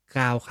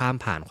ก้าวข้าม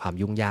ผ่านความ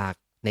ยุ่งยาก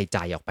ในใจ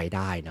ออกไปไ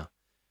ด้เนาะ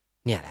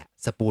เนี่ยแหละ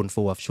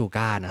spoonful of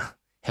sugar นะ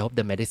help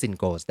the medicine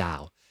goes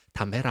down ท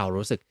ำให้เรา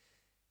รู้สึก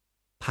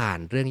ผ่าน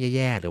เรื่องแ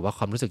ย่ๆหรือว่าค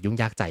วามรู้สึกยุ่ง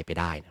ยากใจไป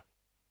ได้นะ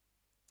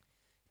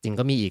จริง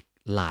ก็มีอีก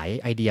หลาย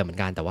ไอเดียเหมือน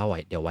กันแต่ว่า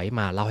เดี๋ยวไว้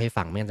มาเล่าให้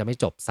ฟังไม่งั้นจะไม่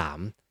จบ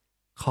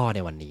3ข้อใน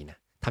วันนี้นะ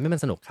ทำให้มัน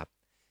สนุกครับ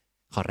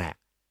ข้อแรก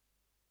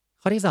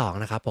ข้อที่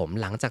2นะครับผม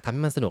หลังจากทำใ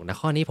ห้มันสนุกนะ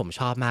ข้อนี้ผม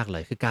ชอบมากเล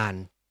ยคือการ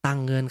ตั้ง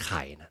เงื่อนไข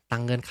นะตั้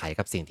งเงื่อนไข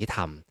กับสิ่งที่ท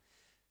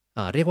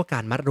ำเรียกว่ากา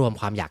รมัดรวม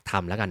ความอยากท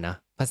ำแล้วกันนะ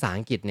ภาษา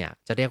อังกฤษเนี่ย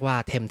จะเรียกว่า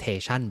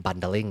temptation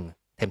bundling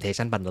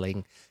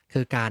คื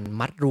อการ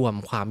มัดรวม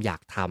ความอยา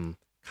กท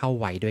ำเข้า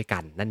ไว้ด้วยกั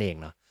นนั่นเอง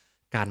เนาะ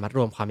การมัดร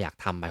วมความอยาก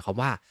ทำหมายความ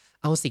ว่า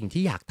เอาสิ่ง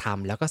ที่อยากท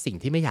ำแล้วก็สิ่ง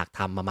ที่ไม่อยาก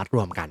ทำมามัดร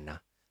วมกันนะ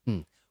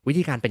วิ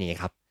ธีการเป็นอย่างนี้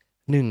ครับ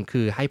1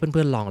คือให้เ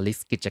พื่อนๆลองลิส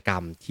ต์กิจกรร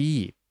มที่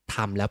ท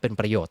ำแล้วเป็น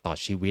ประโยชน์ต่อ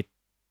ชีวิต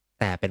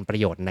แต่เป็นประ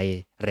โยชน์ใน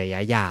ระย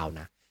ะยาว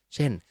นะเ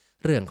ช่น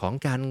เรื่องของ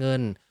การเงิ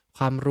นค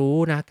วามรู้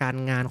นะการ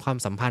งานความ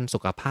สัมพันธ์สุ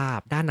ขภาพ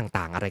ด้าน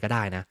ต่างๆอะไรก็ไ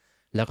ด้นะ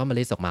แล้วก็มา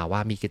ลิสต์ออกมาว่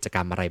ามีกิจกร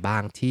รมอะไรบ้า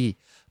งที่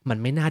มัน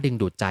ไม่น่าดึง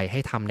ดูดใจให้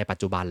ทำในปัจ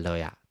จุบันเลย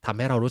อะทำใ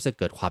ห้เรารู้สึก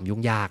เกิดความยุ่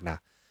งยากนะ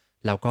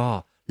แล้วก็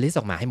ลิสต์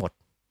ออกมาให้หมด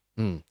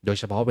โดย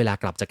เฉพาะเวลา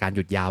กลับจากการห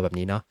ยุดยาวแบบ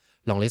นี้เนาะ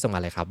ลองลิสต์ออกม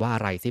าเลยครับว่าอ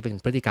ะไรที่เป็น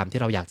พฤติกรรมที่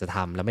เราอยากจะท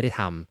ำแล้วไม่ได้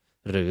ท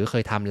ำหรือเค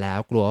ยทำแล้ว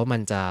กลัวว่ามั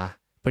นจะ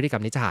พฤติกรร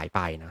มนี้จะหายไป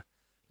นะ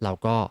เรา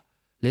ก็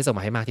ลิสต์ออก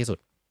มาให้มากที่สุด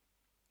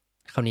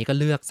คราวนี้ก็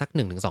เลือกสัก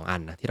 1-2 อั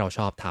นนะที่เราช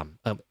อบท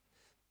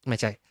ำไม่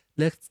ใช่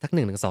เลือกสัก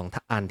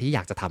 1-2 อันที่อย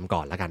ากจะทำก่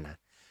อนแล้วกันนะ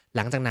ห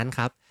ลังจากนั้นค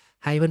รับ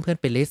ให้เพื่อน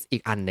ๆไปลิสต์อี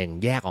กอันหนึ่ง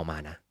แยกออกมา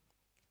นะ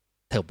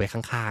เถิบไป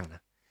ข้างๆน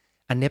ะ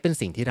อันนี้เป็น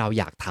สิ่งที่เรา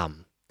อยากท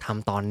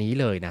ำตอนนี้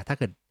เลยนะถ้า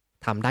เกิด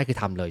ทำได้คือ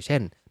ทำเลยเช่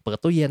น เปิด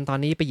ตู้เย็นตอน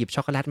นี้ไปหยิบช็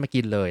อกโกแลตมา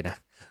กินเลยนะ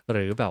ห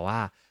รือแบบว่า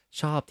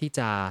ชอบที่จ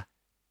ะ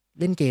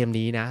เล่นเกม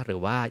นี้นะหรือ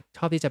ว่าช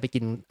อบที่จะไปกิ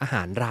นอาห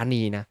ารร้าน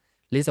นี้นะ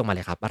ลิสต์ออกมาเ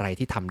ลยครับอะไร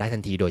ที่ทำได้ทั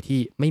นทีโดยที่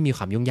ไม่มีค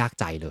วามยุ่งยาก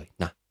ใจเลย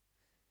นะ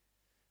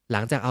หลั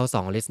งจากเอา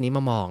2ลิสต์นี้ม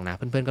ามองนะเ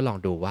พื่อนๆก็ลอง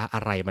ดูว่าอ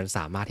ะไรมันส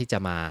ามารถที่จะ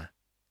มา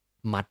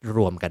มัดร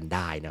วมกันไ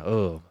ด้นะ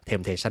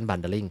temptation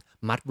bundling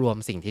มัดรวม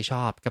สิ่งที่ช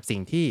อบกับสิ่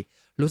งที่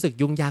รู้สึก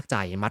ยุ่งยากใจ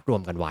มัดรว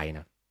มกันไว้น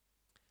ะ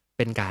เ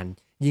ป็นการ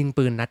ยิง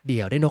ปืนนัดเดี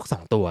ยวได้นก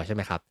2ตัวใช่ไห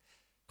มครับ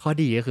ข้อ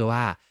ดีก็คือว่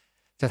า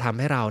จะทำใ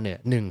ห้เราเนี่ย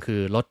1คื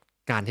อลด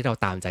การที่เรา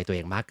ตามใจตัวเอ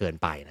งมากเกิน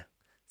ไปนะ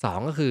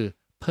2ก็คือ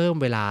เพิ่ม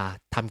เวลา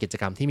ทำกิจ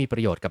กรรมที่มีปร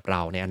ะโยชน์กับเร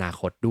าในอนา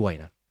คตด้วย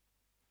นะ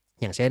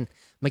อย่างเช่น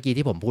เมื่อกี้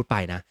ที่ผมพูดไป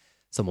นะ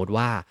สมมุติ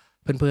ว่า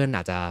เพื่อนๆอ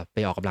าจจะไป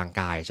ออกกำลัง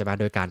กายใช่ไหม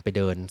โดยการไปเ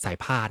ดินสาย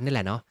พานนี่แห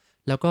ละเนาะ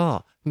แล้วก็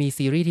มี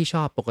ซีรีส์ที่ช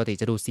อบปกติ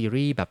จะดูซี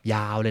รีส์แบบย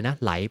าวเลยนะ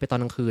ไหลไปตอน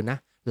กลางคืนนะ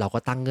เราก็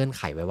ตั้งเงื่อนไ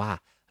ขไว้ว่า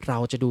เรา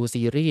จะดู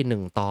ซีรีส์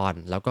1ตอน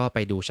แล้วก็ไป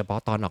ดูเฉพาะ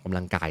ตอนออกกำ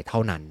ลังกายเท่า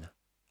นั้น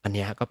อันเ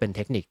นี้ยก็เป็นเ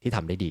ทคนิคที่ท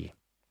ำได้ดี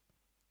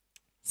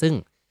ซึ่ง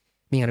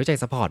มีงานวิจัย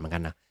ซัพพอร์ตเหมือนกั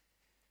นนะ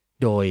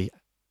โดย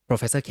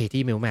Professor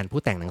Katie Millman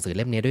ผู้แต่งหนังสือเ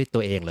ล่มนี้ด้วยตั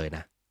วเองเลยน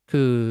ะ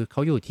คือเข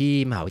าอยู่ที่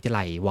มหาวิทยา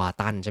ลัยวา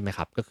ตันใช่ไหมค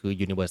รับก็คือ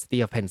University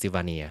of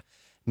Pennsylvania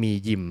มี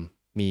ยิม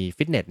มี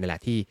ฟิตเนสนี่แหล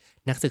ะที่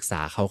นักศึกษา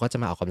เขาก็จะ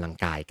มาออกกำลัง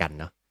กายกัน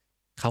เนาะ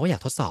เขาก็อยา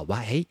กทดสอบว่า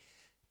เฮ้ย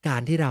กา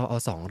รที่เราเอา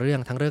2เรื่อ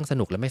งทั้งเรื่องส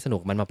นุกและไม่สนุ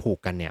กมันมาผูก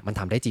กันเนี่ยมัน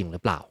ทำได้จริงหรื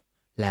อเปล่า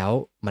แล้ว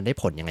มันได้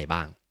ผลยังไงบ้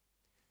าง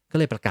ก็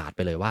เลยประกาศไป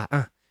เลยว่า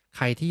ใค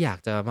รที่อยาก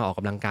จะมาออก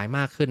กำลังกายม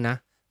ากขึ้นนะ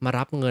มา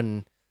รับเงิน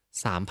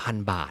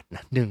 3,000 บาทน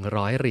ะ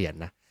100เหรียญ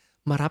นะ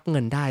มารับเงิ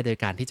นได้โดย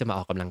การที่จะมาอ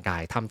อกกำลังกา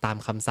ยทำตาม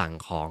คำสั่ง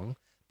ของ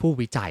ผู้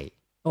วิจัย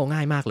ง่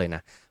ายมากเลยน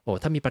ะ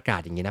ถ้ามีประกาศ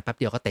อย่างนี้นะแป๊บ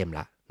เดียวก็เต็มล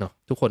ะเนาะ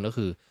ทุกคนก็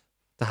คือ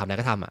จะทำอะไร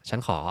ก็ทำฉัน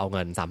ขอเอาเ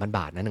งิน 3,000 บ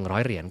าทนะ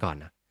100เหรียญก่อน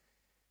นะ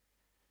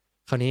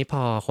คราวนี้พ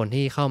อคน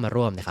ที่เข้ามา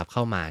ร่วมนะครับเข้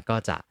ามาก็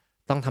จะ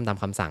ต้องทำตาม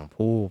คำสั่ง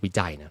ผู้วิ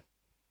จัยนะ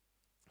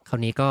คราว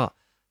นี้ก็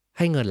ใ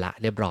ห้เงินละ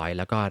เรียบร้อยแ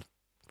ล้วก็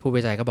ผู้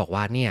วิจัยก็บอก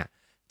ว่าเนี่ย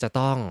จะ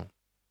ต้อง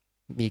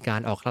มีกา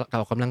รอ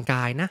อกกำลังก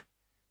ายนะ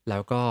แล้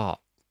วก็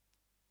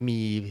มี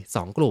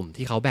2กลุ่ม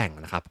ที่เขาแบ่ง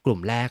นะครับกลุ่ม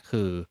แรก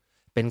คือ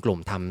เป็นกลุ่ม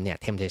ทำเนี่ย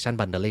temptation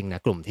bundling น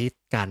ะกลุ่มที่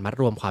การมัด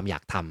รวมความอยา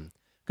กท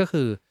ำก็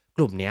คือก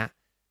ลุ่มเนี้ย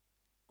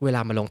เวล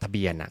ามาลงทะเ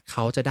บียนนะเข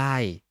าจะได้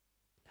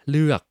เ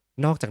ลือก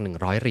นอกจาก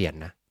100เหรียญ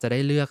นะจะได้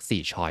เลือก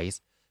4 choice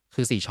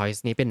คือ4 choice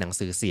นี้เป็นหนัง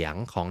สือเสียง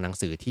ของหนัง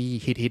สือที่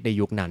ฮิตๆใน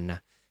ยุคนั้นนะ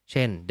เ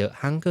ช่น The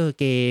Hunger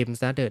Games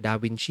นะ The Da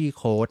Vinci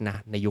Code นะ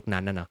ในยุค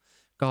นั้นนะเนาะ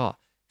ก็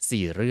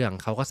4เรื่อง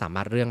เขาก็สาม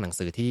ารถเลือกหนัง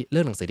สือ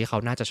ที่เขา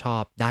น่าจะชอ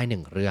บได้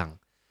1เรื่อง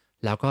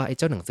แล้วก็ไอ้เ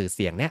จ้าหนังสือเ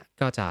สียงเนี้ย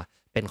ก็จะ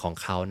เป็นของ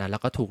เขานะแล้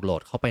วก็ถูกโหล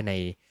ดเข้าไปใน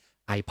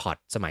iPod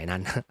สมัยนั้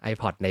น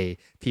iPod ใน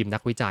ทีมนั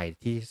กวิจัย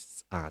ที่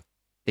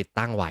ติด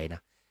ตั้งไว้น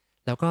ะ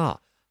แล้วก็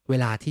เว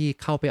ลาที่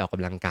เข้าไปออกก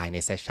ำลังกายใน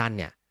เซสชัน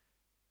เนี่ย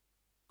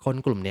คน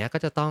กลุ่มนี้ก็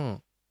จะต้อง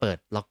เปิด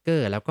ล็อกเกอ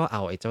ร์แล้วก็เอ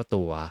าไอ้เจ้า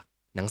ตัว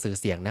หนังสือ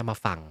เสียงเนี่ยมา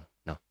ฟัง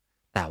เนาะ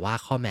แต่ว่า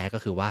ข้อแม้ก็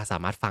คือว่าสา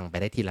มารถฟังไป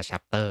ได้ทีละ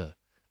chapter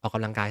ออกก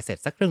ำลังกายเสร็จ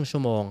สักครึ่งชั่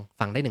วโมง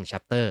ฟังได้1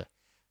 chapter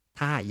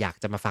ถ้าอยาก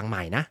จะมาฟังให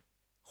ม่นะ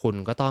คุณ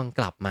ก็ต้อง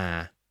กลับมา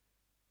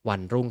วั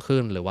นรุ่ง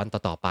ขึ้นหรือวัน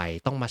ต่อๆไป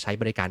ต้องมาใช้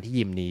บริการที่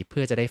ยิมนี้เ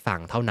พื่อจะได้ฟัง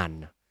เท่านั้น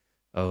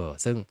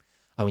ซึ่ง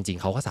เอาจริง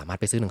ๆเขาก็สามารถ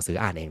ไปซื้อหนังสือ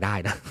อ่านเองได้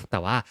นะแต่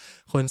ว่า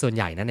คนส่วนใ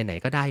หญ่นะไหน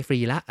ๆก็ได้ฟรี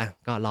ละ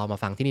ก็รอมา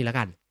ฟังที่นี่แล้ว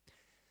กัน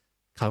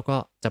เขาก็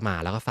จะมา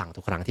แล้วก็ฟัง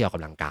ทุกครั้งที่ออกก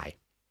ำลังกาย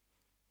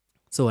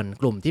ส่วน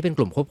กลุ่มที่เป็นก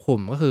ลุ่มควบคุม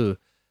ก็คือ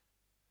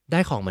ได้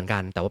ของเหมือนกั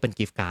นแต่ว่าเป็น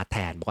กิฟต์การ์ดแท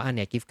นบอกว่าอันเ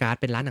นี้ยกิฟต์การ์ด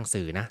เป็นร้านหนัง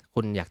สือนะ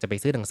คุณอยากจะไป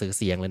ซื้อหนังสือเ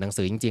สียงหรือหนัง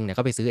สือจริงๆเนี่ย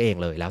ก็ไปซื้อเอง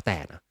เลยแล้วแต่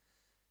นะ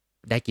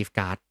ได้กิฟต์ก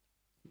าร์ด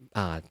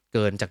เ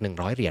กินจาก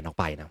100เหรียญออก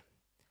ไปนะ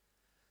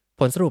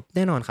ผลสรุปแ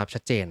น่นอนครับชั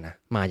ดเจนนะ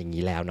มาอย่าง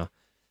นี้แล้วเนาะ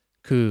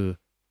คือ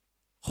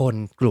คน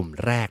กลุ่ม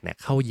แรกเนี่ย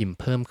เข้ายิม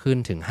เพิ่มขึ้น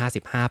ถึง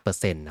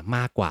 55% นะม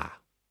ากกว่า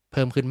เ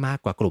พิ่มขึ้นมาก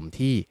กว่ากลุ่ม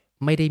ที่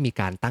ไม่ได้มี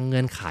การตั้งเ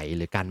งื่อนไขห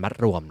รือการมัด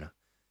รวมนะ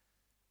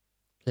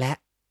และ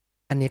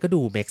อันนี้ก็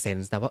ดู make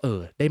sense นะว่า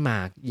ได้มา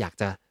อยาก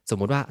จะสม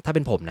มุติว่าถ้าเ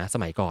ป็นผมนะส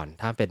มัยก่อน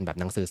ถ้าเป็นแบบ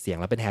หนังสือเสียง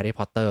แล้วเป็นแฮร์รี่พ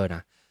อตเตอร์น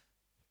ะ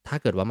ถ้า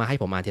เกิดว่ามาให้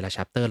ผมอ่านทีละ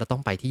chapter แล้วต้อ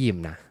งไปที่ยิม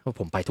นะ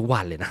ผมไปทุก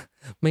วันเลยนะ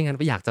ไม่งั้น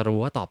ก็อยากจะรู้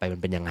ว่าต่อไปมัน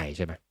เป็นยังไงใ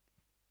ช่ไหม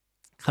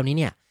คราวนี้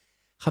เนี่ย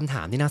คำถ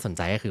ามที่น่าสนใ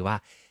จก็คือว่า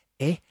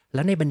แ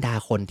ล้วในบรรดา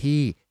คนที่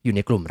อยู่ใน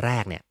กลุ่มแร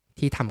กเนี่ย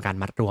ที่ทำการ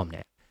มัดรวมเ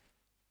นี่ย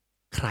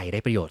ใครได้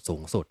ประโยชน์สู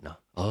งสุดเนาะ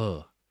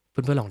เ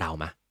พื่อนๆลองเดา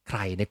มาใคร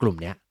ในกลุ่ม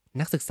เนี้ย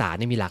นักศึกษาเ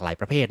นี่ยมีหลากหลาย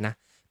ประเภทนะ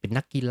เป็น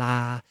นักกีฬา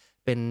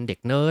เป็นเด็ก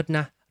เนิร์ดน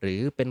ะหรือ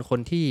เป็นคน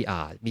ที่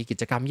มีกิ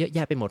จกรรมเยอะแย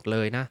ะไปหมดเล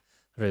ยนะ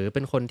หรือเป็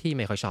นคนที่ไ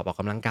ม่ค่อยชอบออก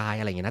กำลังกาย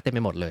อะไรอย่างเงี้ยนะเต็มไป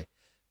หมดเลย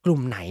กลุ่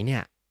มไหนเนี่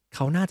ยเข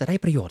าน่าจะได้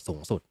ประโยชน์สู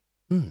งสุด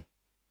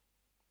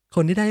ค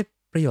นที่ได้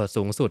ประโยชน์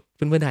สูงสุดเ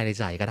พื่อนๆทายใน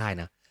ใจก็ได้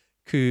นะ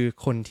คือ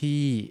คน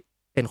ที่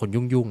เป็นคน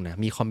ยุ่งๆนะ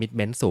มีคอมมิตเ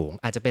มนต์สูง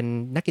อาจจะเป็น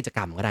นักกิจกร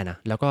รมก็ได้นะ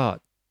แล้วก็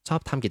ชอบ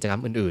ทำกิจกรร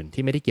มอื่นๆ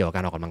ที่ไม่ได้เกี่ยวกับก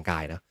ารออกกำลังกา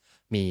ยนะ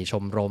มีช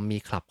มรมมี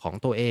คลับของ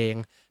ตัวเอง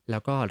แล้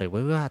วก็หรือว่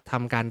าท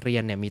ำการเรีย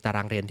นเนี่ยมีตาร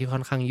างเรียนที่ค่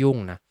อนข้างยุ่ง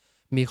นะ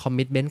มีคอม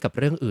มิตเมนต์กับ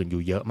เรื่องอื่นอ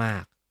ยู่เยอะมา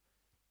ก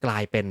กลา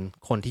ยเป็น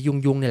คนที่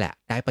ยุ่งๆนี่แหละ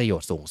ได้ประโย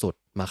ชน์สูงสุด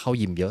มาเข้า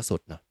ยิมเยอะสุ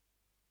ดเนาะ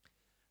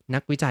นั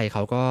กวิจัยเข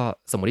าก็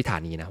สมมติฐา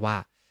นนี้นะว่า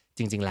จ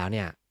ริงๆแล้วเ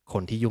นี่ยค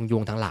นที่ยุ่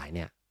งๆทั้งหลายเ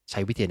นี่ย ใช้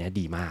วิธีนี้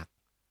ดีมาก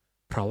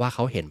เพราะว่าเข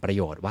าเห็นประโ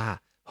ยชน์ว่า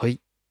เฮ้ย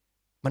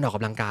มันออกก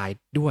ำลังกาย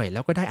ด้วยแล้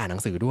วก็ได้อ่านหนั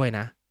งสือด้วยน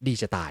ะดี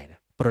จะตายนะ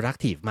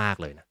productive มาก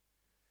เลยนะ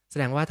แส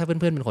ดงว่าถ้าเ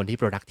พื่อนๆเป็นคนที่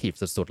productive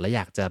สุดๆและอ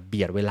ยากจะเ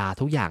บียดเวลา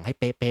ทุกอย่างให้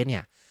เป๊ะๆเนี่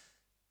ย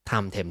ท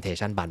ำ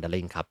temptation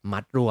bundling ครับมั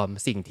ดรวม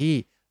สิ่งที่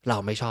เรา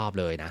ไม่ชอบ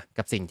เลยนะ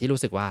กับสิ่งที่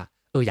รู้สึกว่า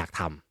อยาก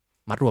ท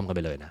ำมัดรวมกันไ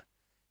ปเลยนะ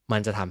มั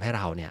นจะทำให้เ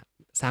ราเนี่ย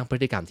สร้างพฤ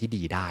ติกรรมที่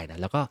ดีได้นะ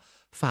แล้วก็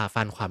ฝ่า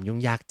ฟันความยุ่ง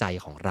ยากใจ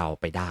ของเรา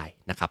ไปได้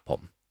นะครับผ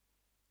ม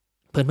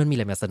เพื่อนๆมีอะ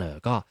ไรมาเสนอ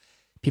ก็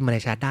พิมพ์มาใน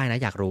แชทได้นะ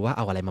อยากรู้ว่าเ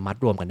อาอะไรมามัด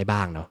รวมกันได้บ้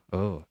างเนาะ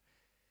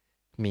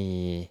มี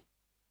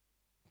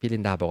พี่ลิ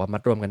นดาบอกว่ามั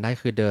ดรวมกันได้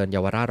คือเดินเย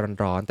าวราช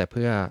ร้อนๆแต่เ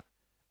พื่อ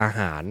อาห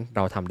ารเร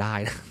าทำได้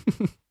นะ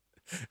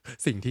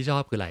สิ่งที่ชอ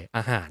บคืออะไรอ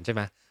าหารใช่ไห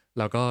มแ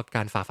ล้วก็ก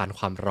ารฝ่าฟันค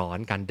วามร้อน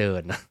การเดิ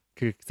นนะ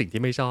คือสิ่ง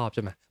ที่ไม่ชอบใ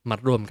ช่ไหมมัด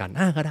รวมกัน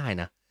ก็ได้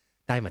นะ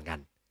ได้เหมือนกัน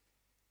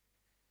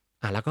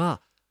แล้วก็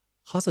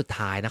ข้อสุด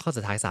ท้ายนะข้อ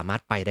สุดท้ายสามาร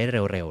ถไปได้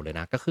เร็วๆเลย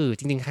นะก็คือ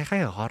จริงๆคล้าย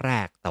ๆกับข้อแร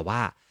กแต่ว่า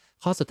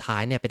ข้อสุดท้า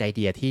ยเนี่ยเป็นไอเ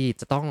ดียที่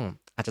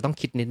อาจจะต้อง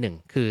คิดนิดหนึ่ง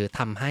คือท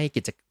ำให้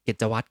กิจ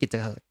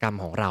กรรม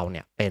ของเราเ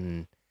นี่ยเ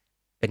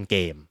ป็นเก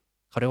ม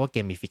เขาเรียกว่า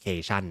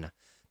gamification นะ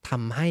ท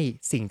ำให้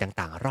สิ่ง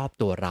ต่างๆรอบ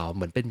ตัวเราเ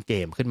หมือนเป็นเก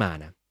มขึ้นมา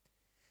นะ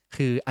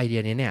คือไอเดี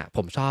ยนี้เนี่ยผ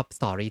มชอบส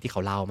ตอรี่ที่เข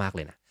าเล่ามากเ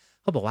ลยนะ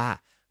เขาบอกว่า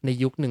ใน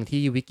ยุคหนึ่ง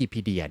ที่วิกิ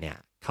พีเดียเนี่ย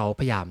เขา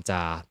พยายามจะ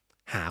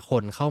หาค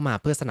นเข้ามา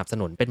เพื่อสนับส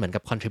นุนเป็นเหมือนกั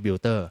บ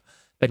contributor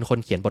เป็นคน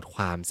เขียนบทค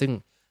วามซึ่ง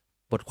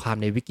บทความ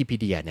ในวิกิพี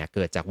เดียเนี่ยเ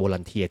กิดจากวอลั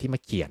นเทียที่มา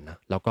เขียนนะ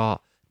แล้วก็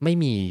ไม่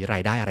มีรา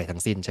ยได้อะไรทั้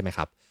งสิ้นใช่ไหมค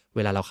รับเว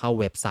ลาเราเข้า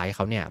เว็บไซต์เข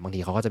าเนี่ยบางที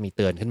เขาก็จะมีเ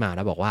ตือนขึ้นมาแ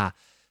ล้วบอกว่า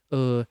เอ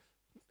อ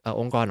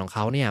องค์กรของเข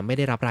าเนี่ยไม่ไ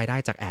ด้รับรายได้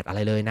จากแอดอะไร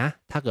เลยนะ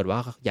ถ้าเกิดว่า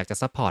อยากจะ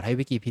ซัพพอร์ตให้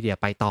วิกิพีเดีย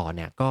ไปต่อเ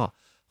นี่ยก็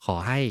ขอ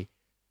ให้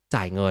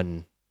จ่ายเงิน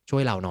ช่ว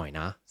ยเราหน่อย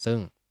นะซึ่ง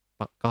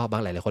ก็บา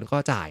งหลายๆคนก็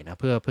จ่ายนะ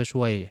เพื่อ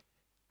ช่วย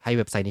ให้เ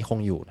ว็บไซต์นี้คง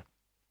อยู่นะ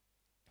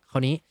ครา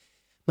วนี้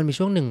มันมี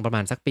ช่วงหนึ่งประม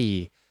าณสักปี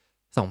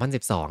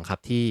2012ครับ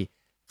ที่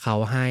เขา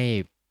ให้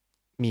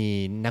มี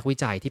นักวิ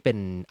จัยที่เป็น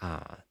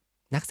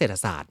นักเศรษฐ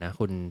ศาสตร์นะ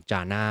คุณจ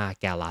าน่า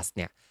แกลลัสเ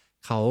นี่ย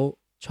เขา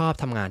ชอบ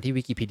ทำงานที่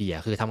วิกิพีเดีย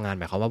คือทำงาน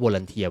หมายความว่าวอ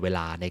ลันเทียเวล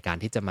าในการ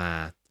ที่จะมา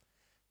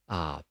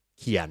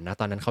เขียนนะ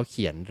ตอนนั้นเขาเ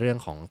ขียนเรื่อง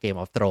ของ Game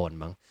of Thrones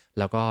มั้ง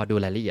แล้วก็ดู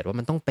รายละเอียดว่า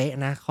มันต้องเป๊ะ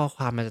นะข้อค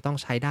วามมันจะต้อง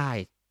ใช้ได้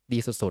ดี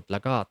สุดๆแล้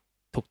วก็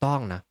ถูกต้อง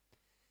นะ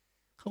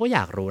เขาก็อย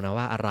ากรู้นะ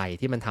ว่าอะไร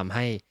ที่มันทำใ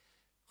ห้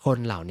คน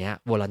เหล่านี้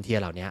วอลันเทีย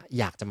เหล่านี้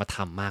อยากจะมาท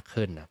ำมาก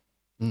ขึ้นนะ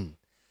อืม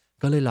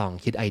ก็เลยลอง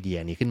คิดไอเดีย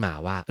นี้ขึ้นมา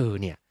ว่า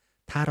เนี่ย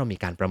ถ้าเรามี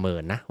การประเมิ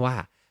นนะว่า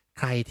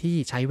ใครที่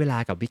ใช้เวลา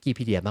กับวิกิ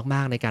พีเดียม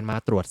ากๆในการมา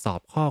ตรวจสอบ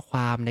ข้อคว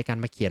ามในการ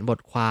มาเขียนบท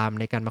ความ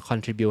ในการมา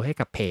contribute ให้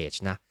กับเพจ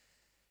นะ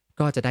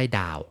ก็จะได้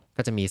ดาว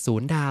ก็จะมี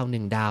0ดาว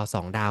1ดาว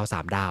2ดาว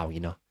3ดาวอย่าง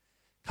นี้เนาะ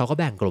เขาก็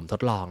แบ่งกลุ่มท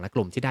ดลองนะก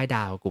ลุ่มที่ได้ด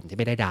าวกลุ่มที่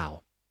ไม่ได้ดาว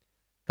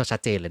ก็ชัด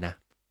เจนเลยนะ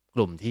ก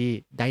ลุ่มที่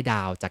ได้ด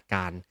าวจากก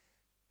าร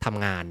ท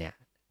ำงานเนี่ย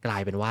กลา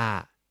ยเป็นว่า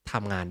ท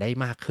ำงานได้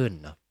มากขึ้น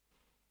เนาะ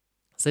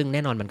ซึ่งแ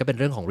น่นอนมันก็เป็น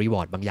เรื่องของ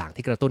reward บางอย่าง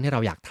ที่กระตุ้นให้เรา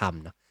อยากท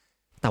ำเนาะ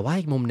แต่ว่า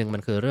อีกมุมหนึ่งมั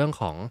นคือเรื่อง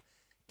ของ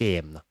เก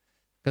มเนาะ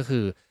ก็คื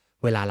อ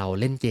เวลาเรา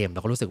เล่นเกมเร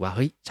าก็รู้สึกว่าเ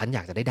ฮ้ยฉันอย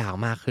ากจะได้ดาว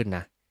มากขึ้นน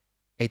ะ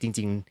จ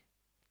ริง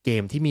ๆเก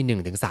มที่มี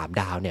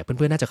1-3ดาวเนี่ยเ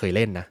พื่อนๆน่าจะเคยเ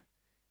ล่นนะ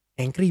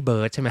Angry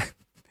Bird ใช่ไหม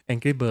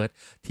Angry Bird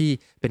ที่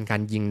เป็นกา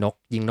รยิ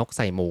งนกใ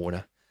ส่หมูน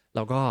ะแ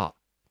ล้วก็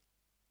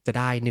จะ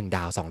ได้1ด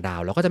าว2ดาว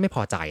เราก็จะไม่พ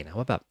อใจนะ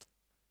ว่าแบบ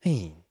เฮ้ย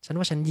ฉัน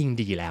ว่าฉันยิง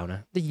ดีแล้วนะ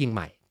ได้ยิงใ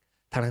หม่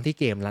ทั้งที่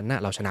เกมนั้นนะ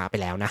เราชนะไป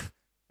แล้วนะ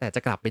แต่จะ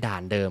กลับไปด่า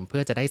นเดิมเพื่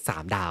อจะได้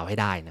3ดาวให้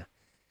ได้นะ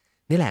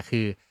นี่แหละคื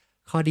อ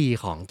ข้อดี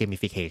ของ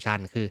gamification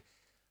คือ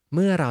เ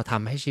มื่อเราท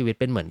ำให้ชีวิต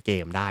เป็นเหมือนเก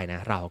มได้นะ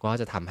เราก็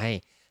จะทำให้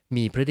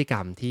มีพฤติกร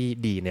รมที่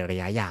ดีในระ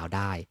ยะยาวไ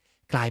ด้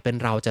กลายเป็น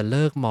เราจะเ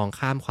ลิกมอง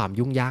ข้ามความ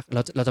ยุ่งยากเ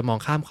ราจะมอง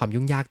ข้ามความ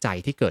ยุ่งยากใจ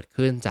ที่เกิด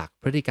ขึ้นจาก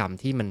พฤติกรรม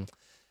ที่มัน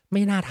ไ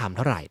ม่น่าทำเ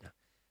ท่าไหร่นะ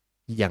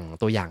อย่าง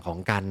ตัวอย่างของ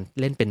การ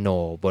เล่นเปียโน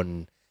บน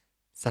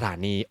สถา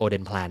นีโอเด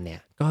นแพลนเนี่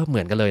ยก็เห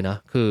มือนกันเลยเนาะ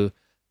คือ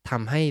ท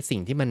ำให้สิ่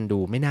งที่มันดู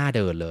ไม่น่าเ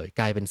ดินเลย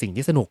กลายเป็นสิ่ง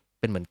ที่สนุก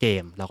เป็นเหมือนเก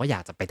มเราก็อยา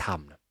กจะไปท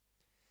ำนะ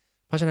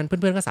เพราะฉะนั้นเ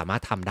พื่อนๆก็สามาร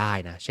ถทำได้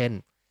นะเช่น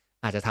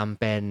อาจจะทำ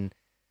เป็น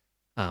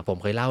ผม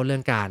เคยเล่าเรื่อ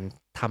งการ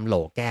ทำโหล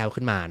แก้ว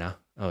ขึ้นมานะ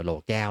โหล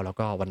แก้วแล้ว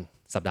ก็วัน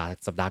สัปด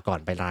าห์ก่อน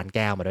ไปร้านแ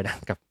ก้วมาด้วยนะ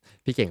กับ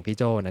พี่เก่งพี่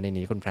โจ้นะใน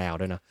นี้คุณแพรว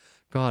ด้วยเนาะ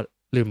ก็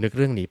ลืมนึกเ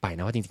รื่องนี้ไปน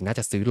ะว่าจริงๆน่า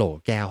จะซื้อโหล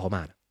แก้วเขาม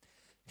านะ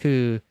คื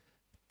อ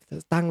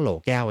ตั้งโหล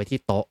แก้วไว้ที่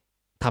โต๊ะ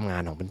ทำงา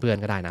นของเพื่อน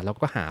ๆก็ได้นะแล้ว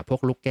ก็หาพว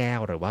กลูกแก้ว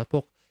หรือว่าพ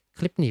วก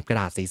คลิปหนีบกระ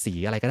ดาษสี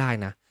ๆอะไรก็ได้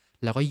นะ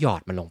แล้วก็หยอ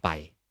ดมันลงไป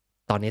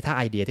ตอนนี้ถ้าไ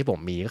อเดียที่ผม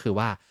มีก็คือ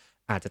ว่า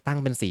อาจจะตั้ง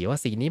เป็นสีว่า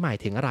สีนี้หมาย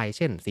ถึงอะไรเ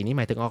ช่นสีนี้ห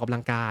มายถึงออกกำลั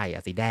งกาย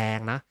สีแดง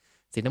นะ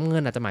สีน้ำเงิ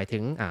นอาจจะหมายถึ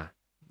ง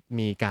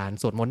มีการ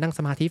สวดมนต์นั่งส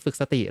มาธิฝึก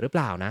สติหรือเป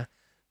ล่านะ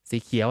สี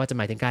เขียวอาจจะห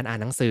มายถึงการอ่าน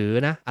หนังสือ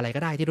นะอะไรก็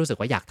ได้ที่รู้สึก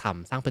ว่าอยากท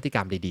ำสร้างพฤติกร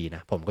รมดีๆน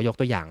ะผมก็ยก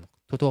ตัวอย่าง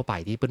ทั่วๆไป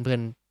ที่เพื่อ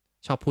น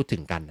ๆชอบพูดถึ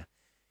งกันนะ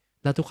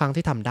แล้วทุกครั้ง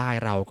ที่ทำได้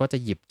เราก็จะ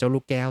หยิบเจ้าลู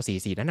กแก้ว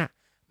สีนั้นนะ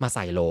มาใ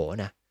ส่โหล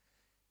นะ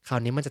คราว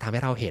นี้มันจะทำใ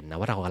ห้เราเห็นนะ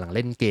ว่าเรากำลังเ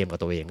ล่นเกมกับ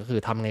ตัวเองก็คือ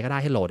ทำไงก็ได้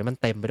ให้โหลมัน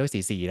เต็มไปด้วย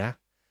สีนะ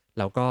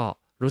แล้วก็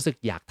รู้สึก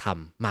อยากท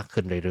ำมาก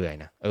ขึ้นเรื่อย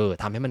ๆนะ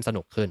ทำให้มันส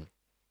นุกขึ้น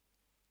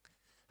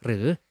หรื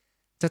อ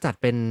จะจัด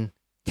เป็น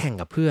แข่ง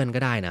กับเพื่อนก็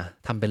ได้นะ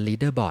ทำเป็น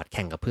leaderboard แ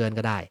ข่งกับเพื่อน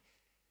ก็ได้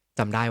จ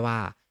ำได้ว่า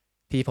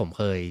ที่ผม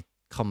เคย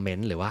คอมเมน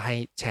ต์หรือว่าให้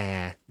แช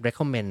ร์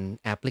recommend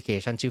แอปพลิเค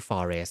ชันชื่อ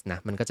Forest นะ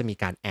มันก็จะมี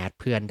การแอด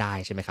เพื่อนได้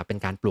ใช่ไหมครับเป็น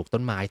การปลูกต้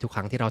นไม้ทุกค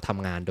รั้งที่เราท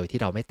ำงานโดยที่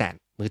เราไม่แตะ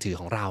มือถือ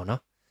ของเราเนาะ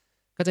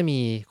ก็จะมี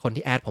คน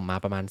ที่แอดผมมา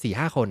ประมาณ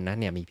 4-5 คนนะ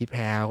เนี่ยมีพี่แพ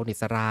รวนิ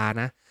สรา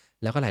นะ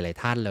แล้วก็หลาย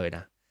ๆท่านเลยน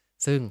ะ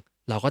ซึ่ง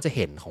เราก็จะเ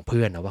ห็นของเ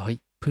พื่อนนะว่าเฮ้ย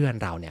เพื่อน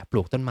เราเนี่ยป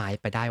ลูกต้นไม้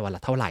ไปได้วันล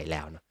ะเท่าไหร่แ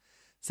ล้วนะ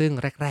ซึ่ง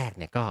แรกๆ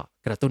เนี่ยก็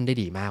กระตุ้นได้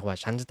ดีมากว่า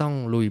ฉันจะต้อง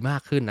ลุยมา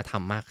กขึ้นนะท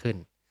ำมากขึ้น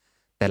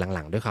แต่ห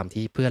ลังๆด้วยความ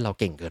ที่เพื่อนเรา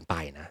เก่งเกินไป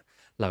นะ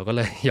เราก็เ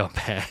ลยยอมแ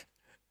พ้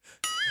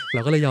เร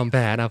าก็เลยยอมแ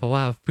พ้นะเพราะ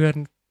ว่าเ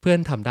พื่อน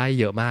ทำได้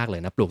เยอะมากเล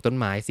ยนะปลูกต้น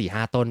ไม้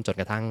 4-5 ต้นจน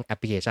กระทั่งแอป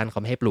พลิเคชันเขา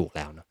ไม่ให้ปลูกแ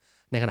ล้วเนาะ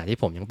ในขณะที่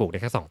ผมยังปลูกได้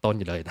แค่2ต้น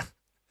อยู่เลยนะ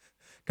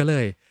ก็เล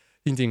ย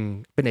จริง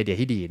ๆเป็นไอเดีย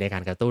ที่ดีในกา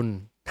รกระตุ้น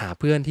หา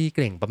เพื่อนที่เ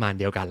ก่งประมาณ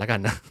เดียวกันแล้วกัน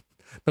นะ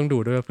ต้องดู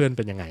ด้วยว่าเพื่อนเ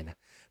ป็นยังไงนะ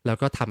แล้ว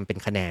ก็ทำเป็น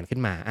คะแนนขึ้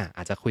นมาอ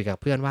าจจะคุยกับ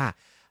เพื่อนว่า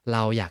เร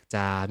าอยากจ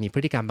ะมีพฤ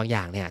ติกรรมบางอ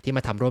ย่างเนี่ยที่ม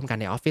าทำร่วมกัน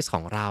ในออฟฟิศข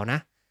องเรานะ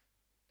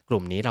ก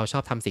ลุ่มนี้เราชอ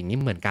บทำสิ่งนี้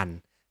เหมือนกัน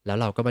แล้ว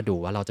เราก็มาดู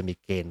ว่าเราจะมี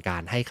เกณฑ์กา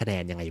รให้คะแน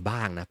นยังไงบ้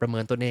างนะประเมิ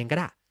นตัวเองก็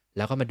ได้ แ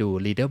ล้วก็มาดู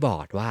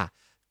leaderboard ว่า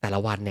แต่ละ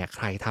วันเนี่ยใค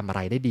รทำอะไร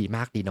ได้ดีม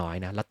ากดีน้อย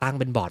นะแล้วตั้ง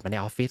เป็นบอร์ดมาใน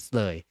ออฟฟิศ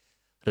เลย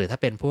หรือถ้า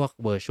เป็นพวก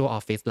virtual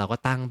office เราก็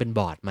ตั้งเป็น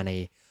บอร์ดมาใน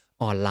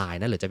ออนไลน์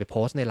นะหรือจะไปโพ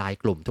สต์ในไลน์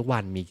กลุ่มทุกวั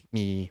น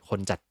มีคน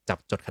จับ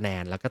จดคะแน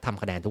นแล้วก็ท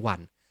ำคะแนนทุกวัน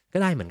ก็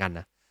ได้เหมือนกันน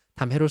ะ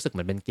ทำให้รู้สึกเห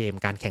มือนเป็นเกม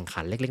การแข่ง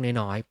ขันเล็กๆ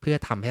น้อยๆเพื่อ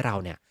ทำให้เรา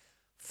เนี่ย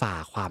ฝ่า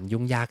ความ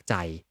ยุ่งยากใจ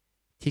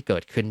ที่เกิ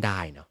ดขึ้นได้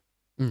เนาะ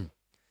อืม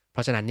เพร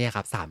าะฉะนั้นเนี่ยค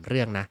รับ3เ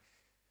รื่องนะ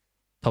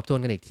ทบทวน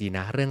กันอีกทีน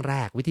ะเรื่องแร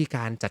กวิธีก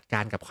ารจัดก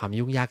ารกับความ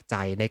ยุ่งยากใจ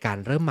ในการ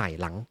เริ่มใหม่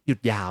หลังหยุด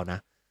ยาวนะ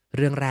เ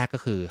รื่องแรกก็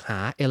คือหา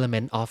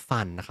element of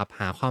fun นะครับ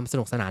หาความส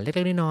นุกสนานเ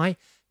ล็กๆน้อย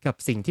ๆกับ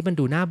สิ่งที่มัน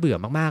ดูน่าเบื่อ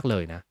มากๆเล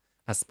ยนะ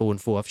a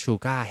spoonful of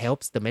sugar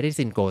helps the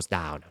medicine goes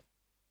down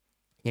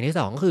อย่างที่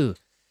สองก็คือ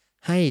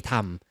ให้ท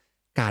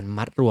ำการ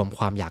มัดรวมค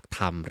วามอยากท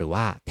ำหรือ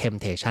ว่า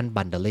temptation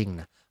bundling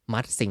นะมั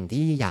ดสิ่ง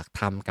ที่อยาก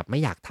ทำกับไม่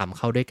อยากทำเ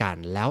ข้าด้วยกัน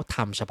แล้วท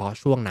ำเฉพาะ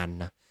ช่วงนั้น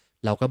นะ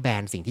เราก็แบ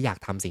นสิ่งที่อยาก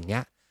ทำสิ่งเนี้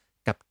ย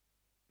กับ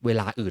เว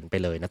ลาอื่นไป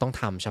เลยนะต้อง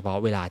ทำเฉพาะ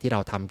เวลาที่เรา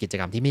ทำกิจ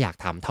กรรมที่ไม่อยาก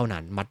ทำเท่า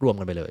นั้นมัดรวม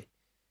กันไปเลย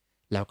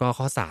แล้วก็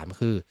ข้อ3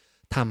คือ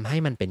ทำให้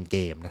มันเป็นเก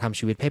มนะทำ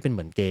ชีวิตให้เป็นเห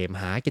มือนเกม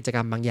หากิจกร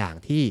รมบางอย่าง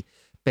ที่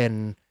เป็น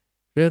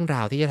เรื่องร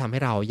าวที่จะทำให้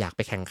เราอยากไ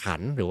ปแข่งขัน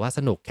หรือว่าส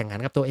นุกแข่งขัน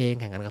กับตัวเอง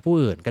แข่งขันกับผู้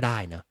อื่นก็ได้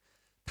นะ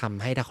ท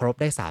ำให้ถ้าครบ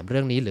ได้3เรื่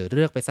องนี้หรือเ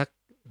ลือกไปสัก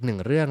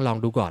1เรื่องลอง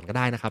ดูก่อนก็ไ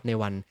ด้นะครับใน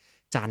วัน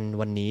จันทร์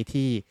วันนี้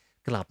ที่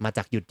กลับมาจ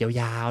ากหยุดย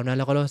าวๆนะแ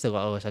ล้วก็รู้สึกว่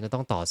าฉันจะต้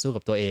องต่อสู้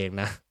กับตัวเอง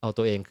นะเอา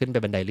ตัวเองขึ้นไป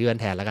บันไดเลื่อน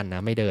แทนแล้วกันน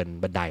ะไม่เดิน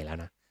บันไดแล้ว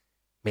นะ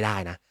ไม่ได้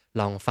นะ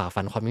ลองฝ่า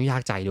ฟันความยุ่งยา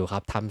กใจดูครั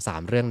บทำ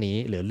3เรื่องนี้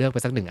หรือเลือกไป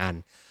สัก1อัน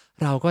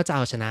เราก็จะเอ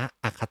าชนะ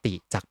อคติ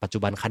จากปัจจุ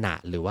บันขณะ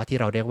หรือว่าที่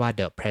เราเรียกว่า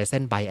the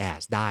present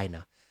bias ได้น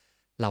ะ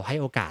เราให้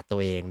โอกาสตัว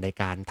เองใน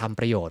การทำ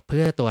ประโยชน์เ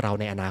พื่อตัวเรา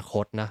ในอนาค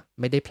ตนะ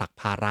ไม่ได้ผลัก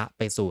ภาระไ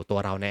ปสู่ตัว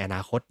เราในอน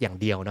าคตอย่าง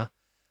เดียวเนาะ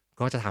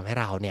ก็จะทำให้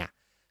เราเนี่ย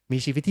มี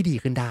ชีวิตที่ดี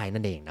ขึ้นได้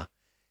นั่นเองเนาะ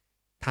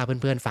ถ้า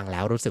เพื่อนๆฟังแล้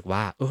วรู้สึกว่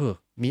า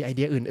มีไอเ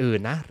ดียอื่น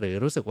ๆนะหรือ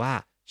รู้สึกว่า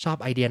ชอบ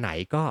ไอเดียไหน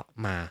ก็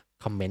มา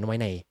คอมเมนต์ไว้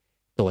ใน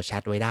ตัวแช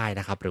ทไว้ได้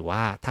นะครับหรือว่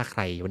าถ้าใค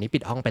รวันนี้ปิ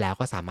ดห้องไปแล้ว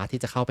ก็สามารถ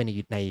ที่จะเข้าไป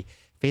ใน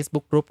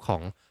Facebook Group ขอ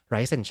ง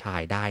Rice and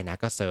Shine ได้นะ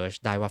ก็เซิร์ช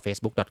ได้ว่า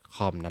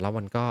facebook.com นะแล้ว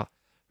มันก็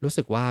รู้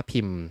สึกว่า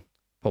พิมพ์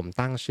ผม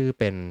ตั้งชื่อ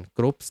เป็น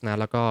Groups นะ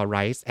แล้วก็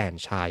Rice and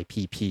Shine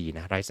PP น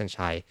ะ Rice and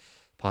Shine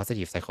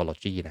Positive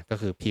Psychology นะก็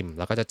คือพิมพ์แ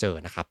ล้วก็จะเจอ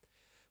นะครับ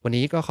วัน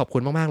นี้ก็ขอบคุ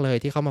ณมากๆเลย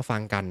ที่เข้ามาฟั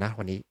งกันนะ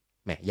วันนี้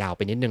แหมยาวไ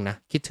ปนิดนึงนะ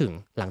คิดถึง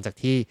หลังจาก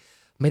ที่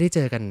ไม่ได้เจ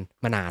อกัน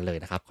มานานเลย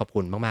นะครับขอบ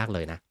คุณมากๆเล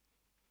ยนะ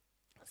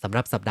สำห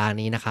รับสัปดาห์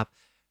นี้นะครับ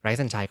ไร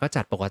ซ์ and Shine ก็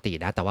จัดปกติ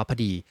นะแต่ว่าพอ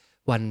ดี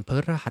วันพ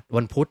ฤหัส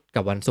วันพุธ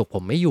กับวันศุกร์ผ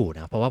มไม่อยู่น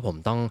ะเพราะว่าผม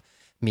ต้อง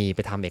มีไป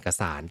ทำเอก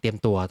สารเตรียม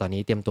ตัวตอน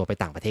นี้เตรียมตัวไป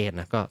ต่างประเทศ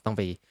นะก็ต้องไ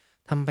ป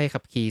ทำใบขั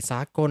บขี่สา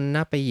กลน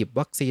ะไปหยิบ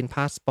วัคซีนพ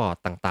าสปอร์ต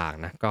ต่าง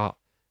ๆนะก็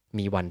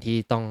มีวันที่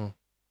ต้อง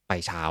ไป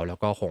เช้าแล้ว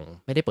ก็คง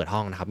ไม่ได้เปิดห้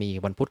องนะครับมี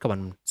วันพุธกับวั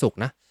นศุกร์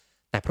นะ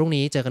แต่พรุ่ง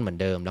นี้เจอกันเหมือน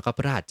เดิมแล้วก็พ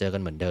ฤหัสเจอกั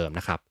นเหมือนเดิม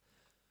นะครับ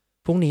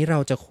พรุ่งนี้เรา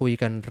จะคุย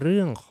กันเ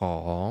รื่องขอ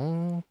ง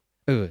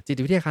จิต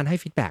วิทยาการให้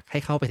ฟีดแบ็กให้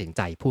เข้าไปถึงใ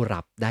จผู้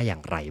รับได้อย่า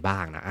งไรบ้า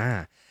งนะ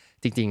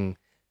จริง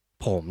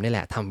ๆผมนี่แห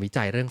ละทำวิ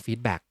จัยเรื่องฟีด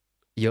แบ็ก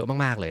เยอะ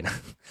มากๆเลยนะ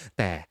แ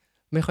ต่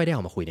ไม่ค่อยได้อ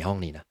อกมาคุยในห้อง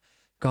นี้นะ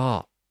ก็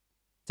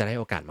จะได้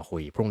โอกาสมาคุ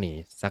ยพรุ่งนี้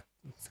สัก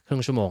ครึ่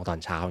งชั่วโมงตอน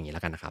เช้าอย่างนี้แ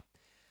ล้วกันนะครับ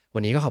วั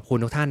นนี้ก็ขอบคุณ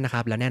ทุกท่านนะค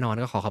รับและแน่นอน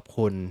ก็ขอบ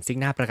คุณซิก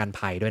หน้าประกัน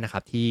ภัยด้วยนะครั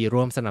บที่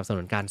ร่วมสนับสนุ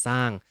นการสร้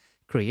าง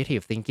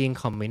Creative Thinking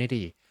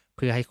Community เ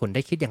พื่อให้คุณไ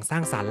ด้คิดอย่างสร้า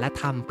งสรรค์และ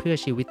ทำเพื่อ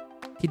ชีวิต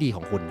ที่ดีข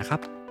องคุณนะครับ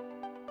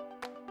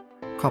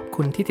ขอบ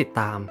คุณที่ติด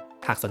ตาม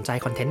หากสนใจ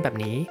คอนเทนต์แบบ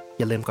นี้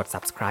อย่าลืมกด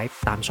subscribe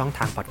ตามช่องท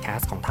าง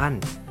podcast ของท่าน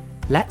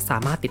และสา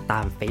มารถติดตา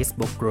ม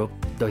Facebook Group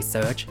โดย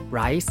search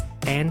Rise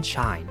and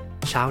Shine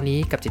เช้านี้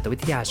กับจิตวิ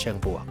ทยาเชิง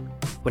บวก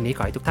วันนี้ข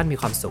อให้ทุกท่านมี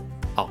ความสุข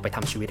ออกไปท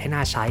ำชีวิตให้น่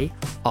าใช้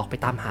ออกไป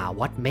ตามหา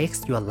what makes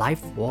your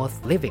life worth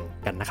living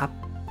กันนะครั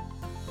บ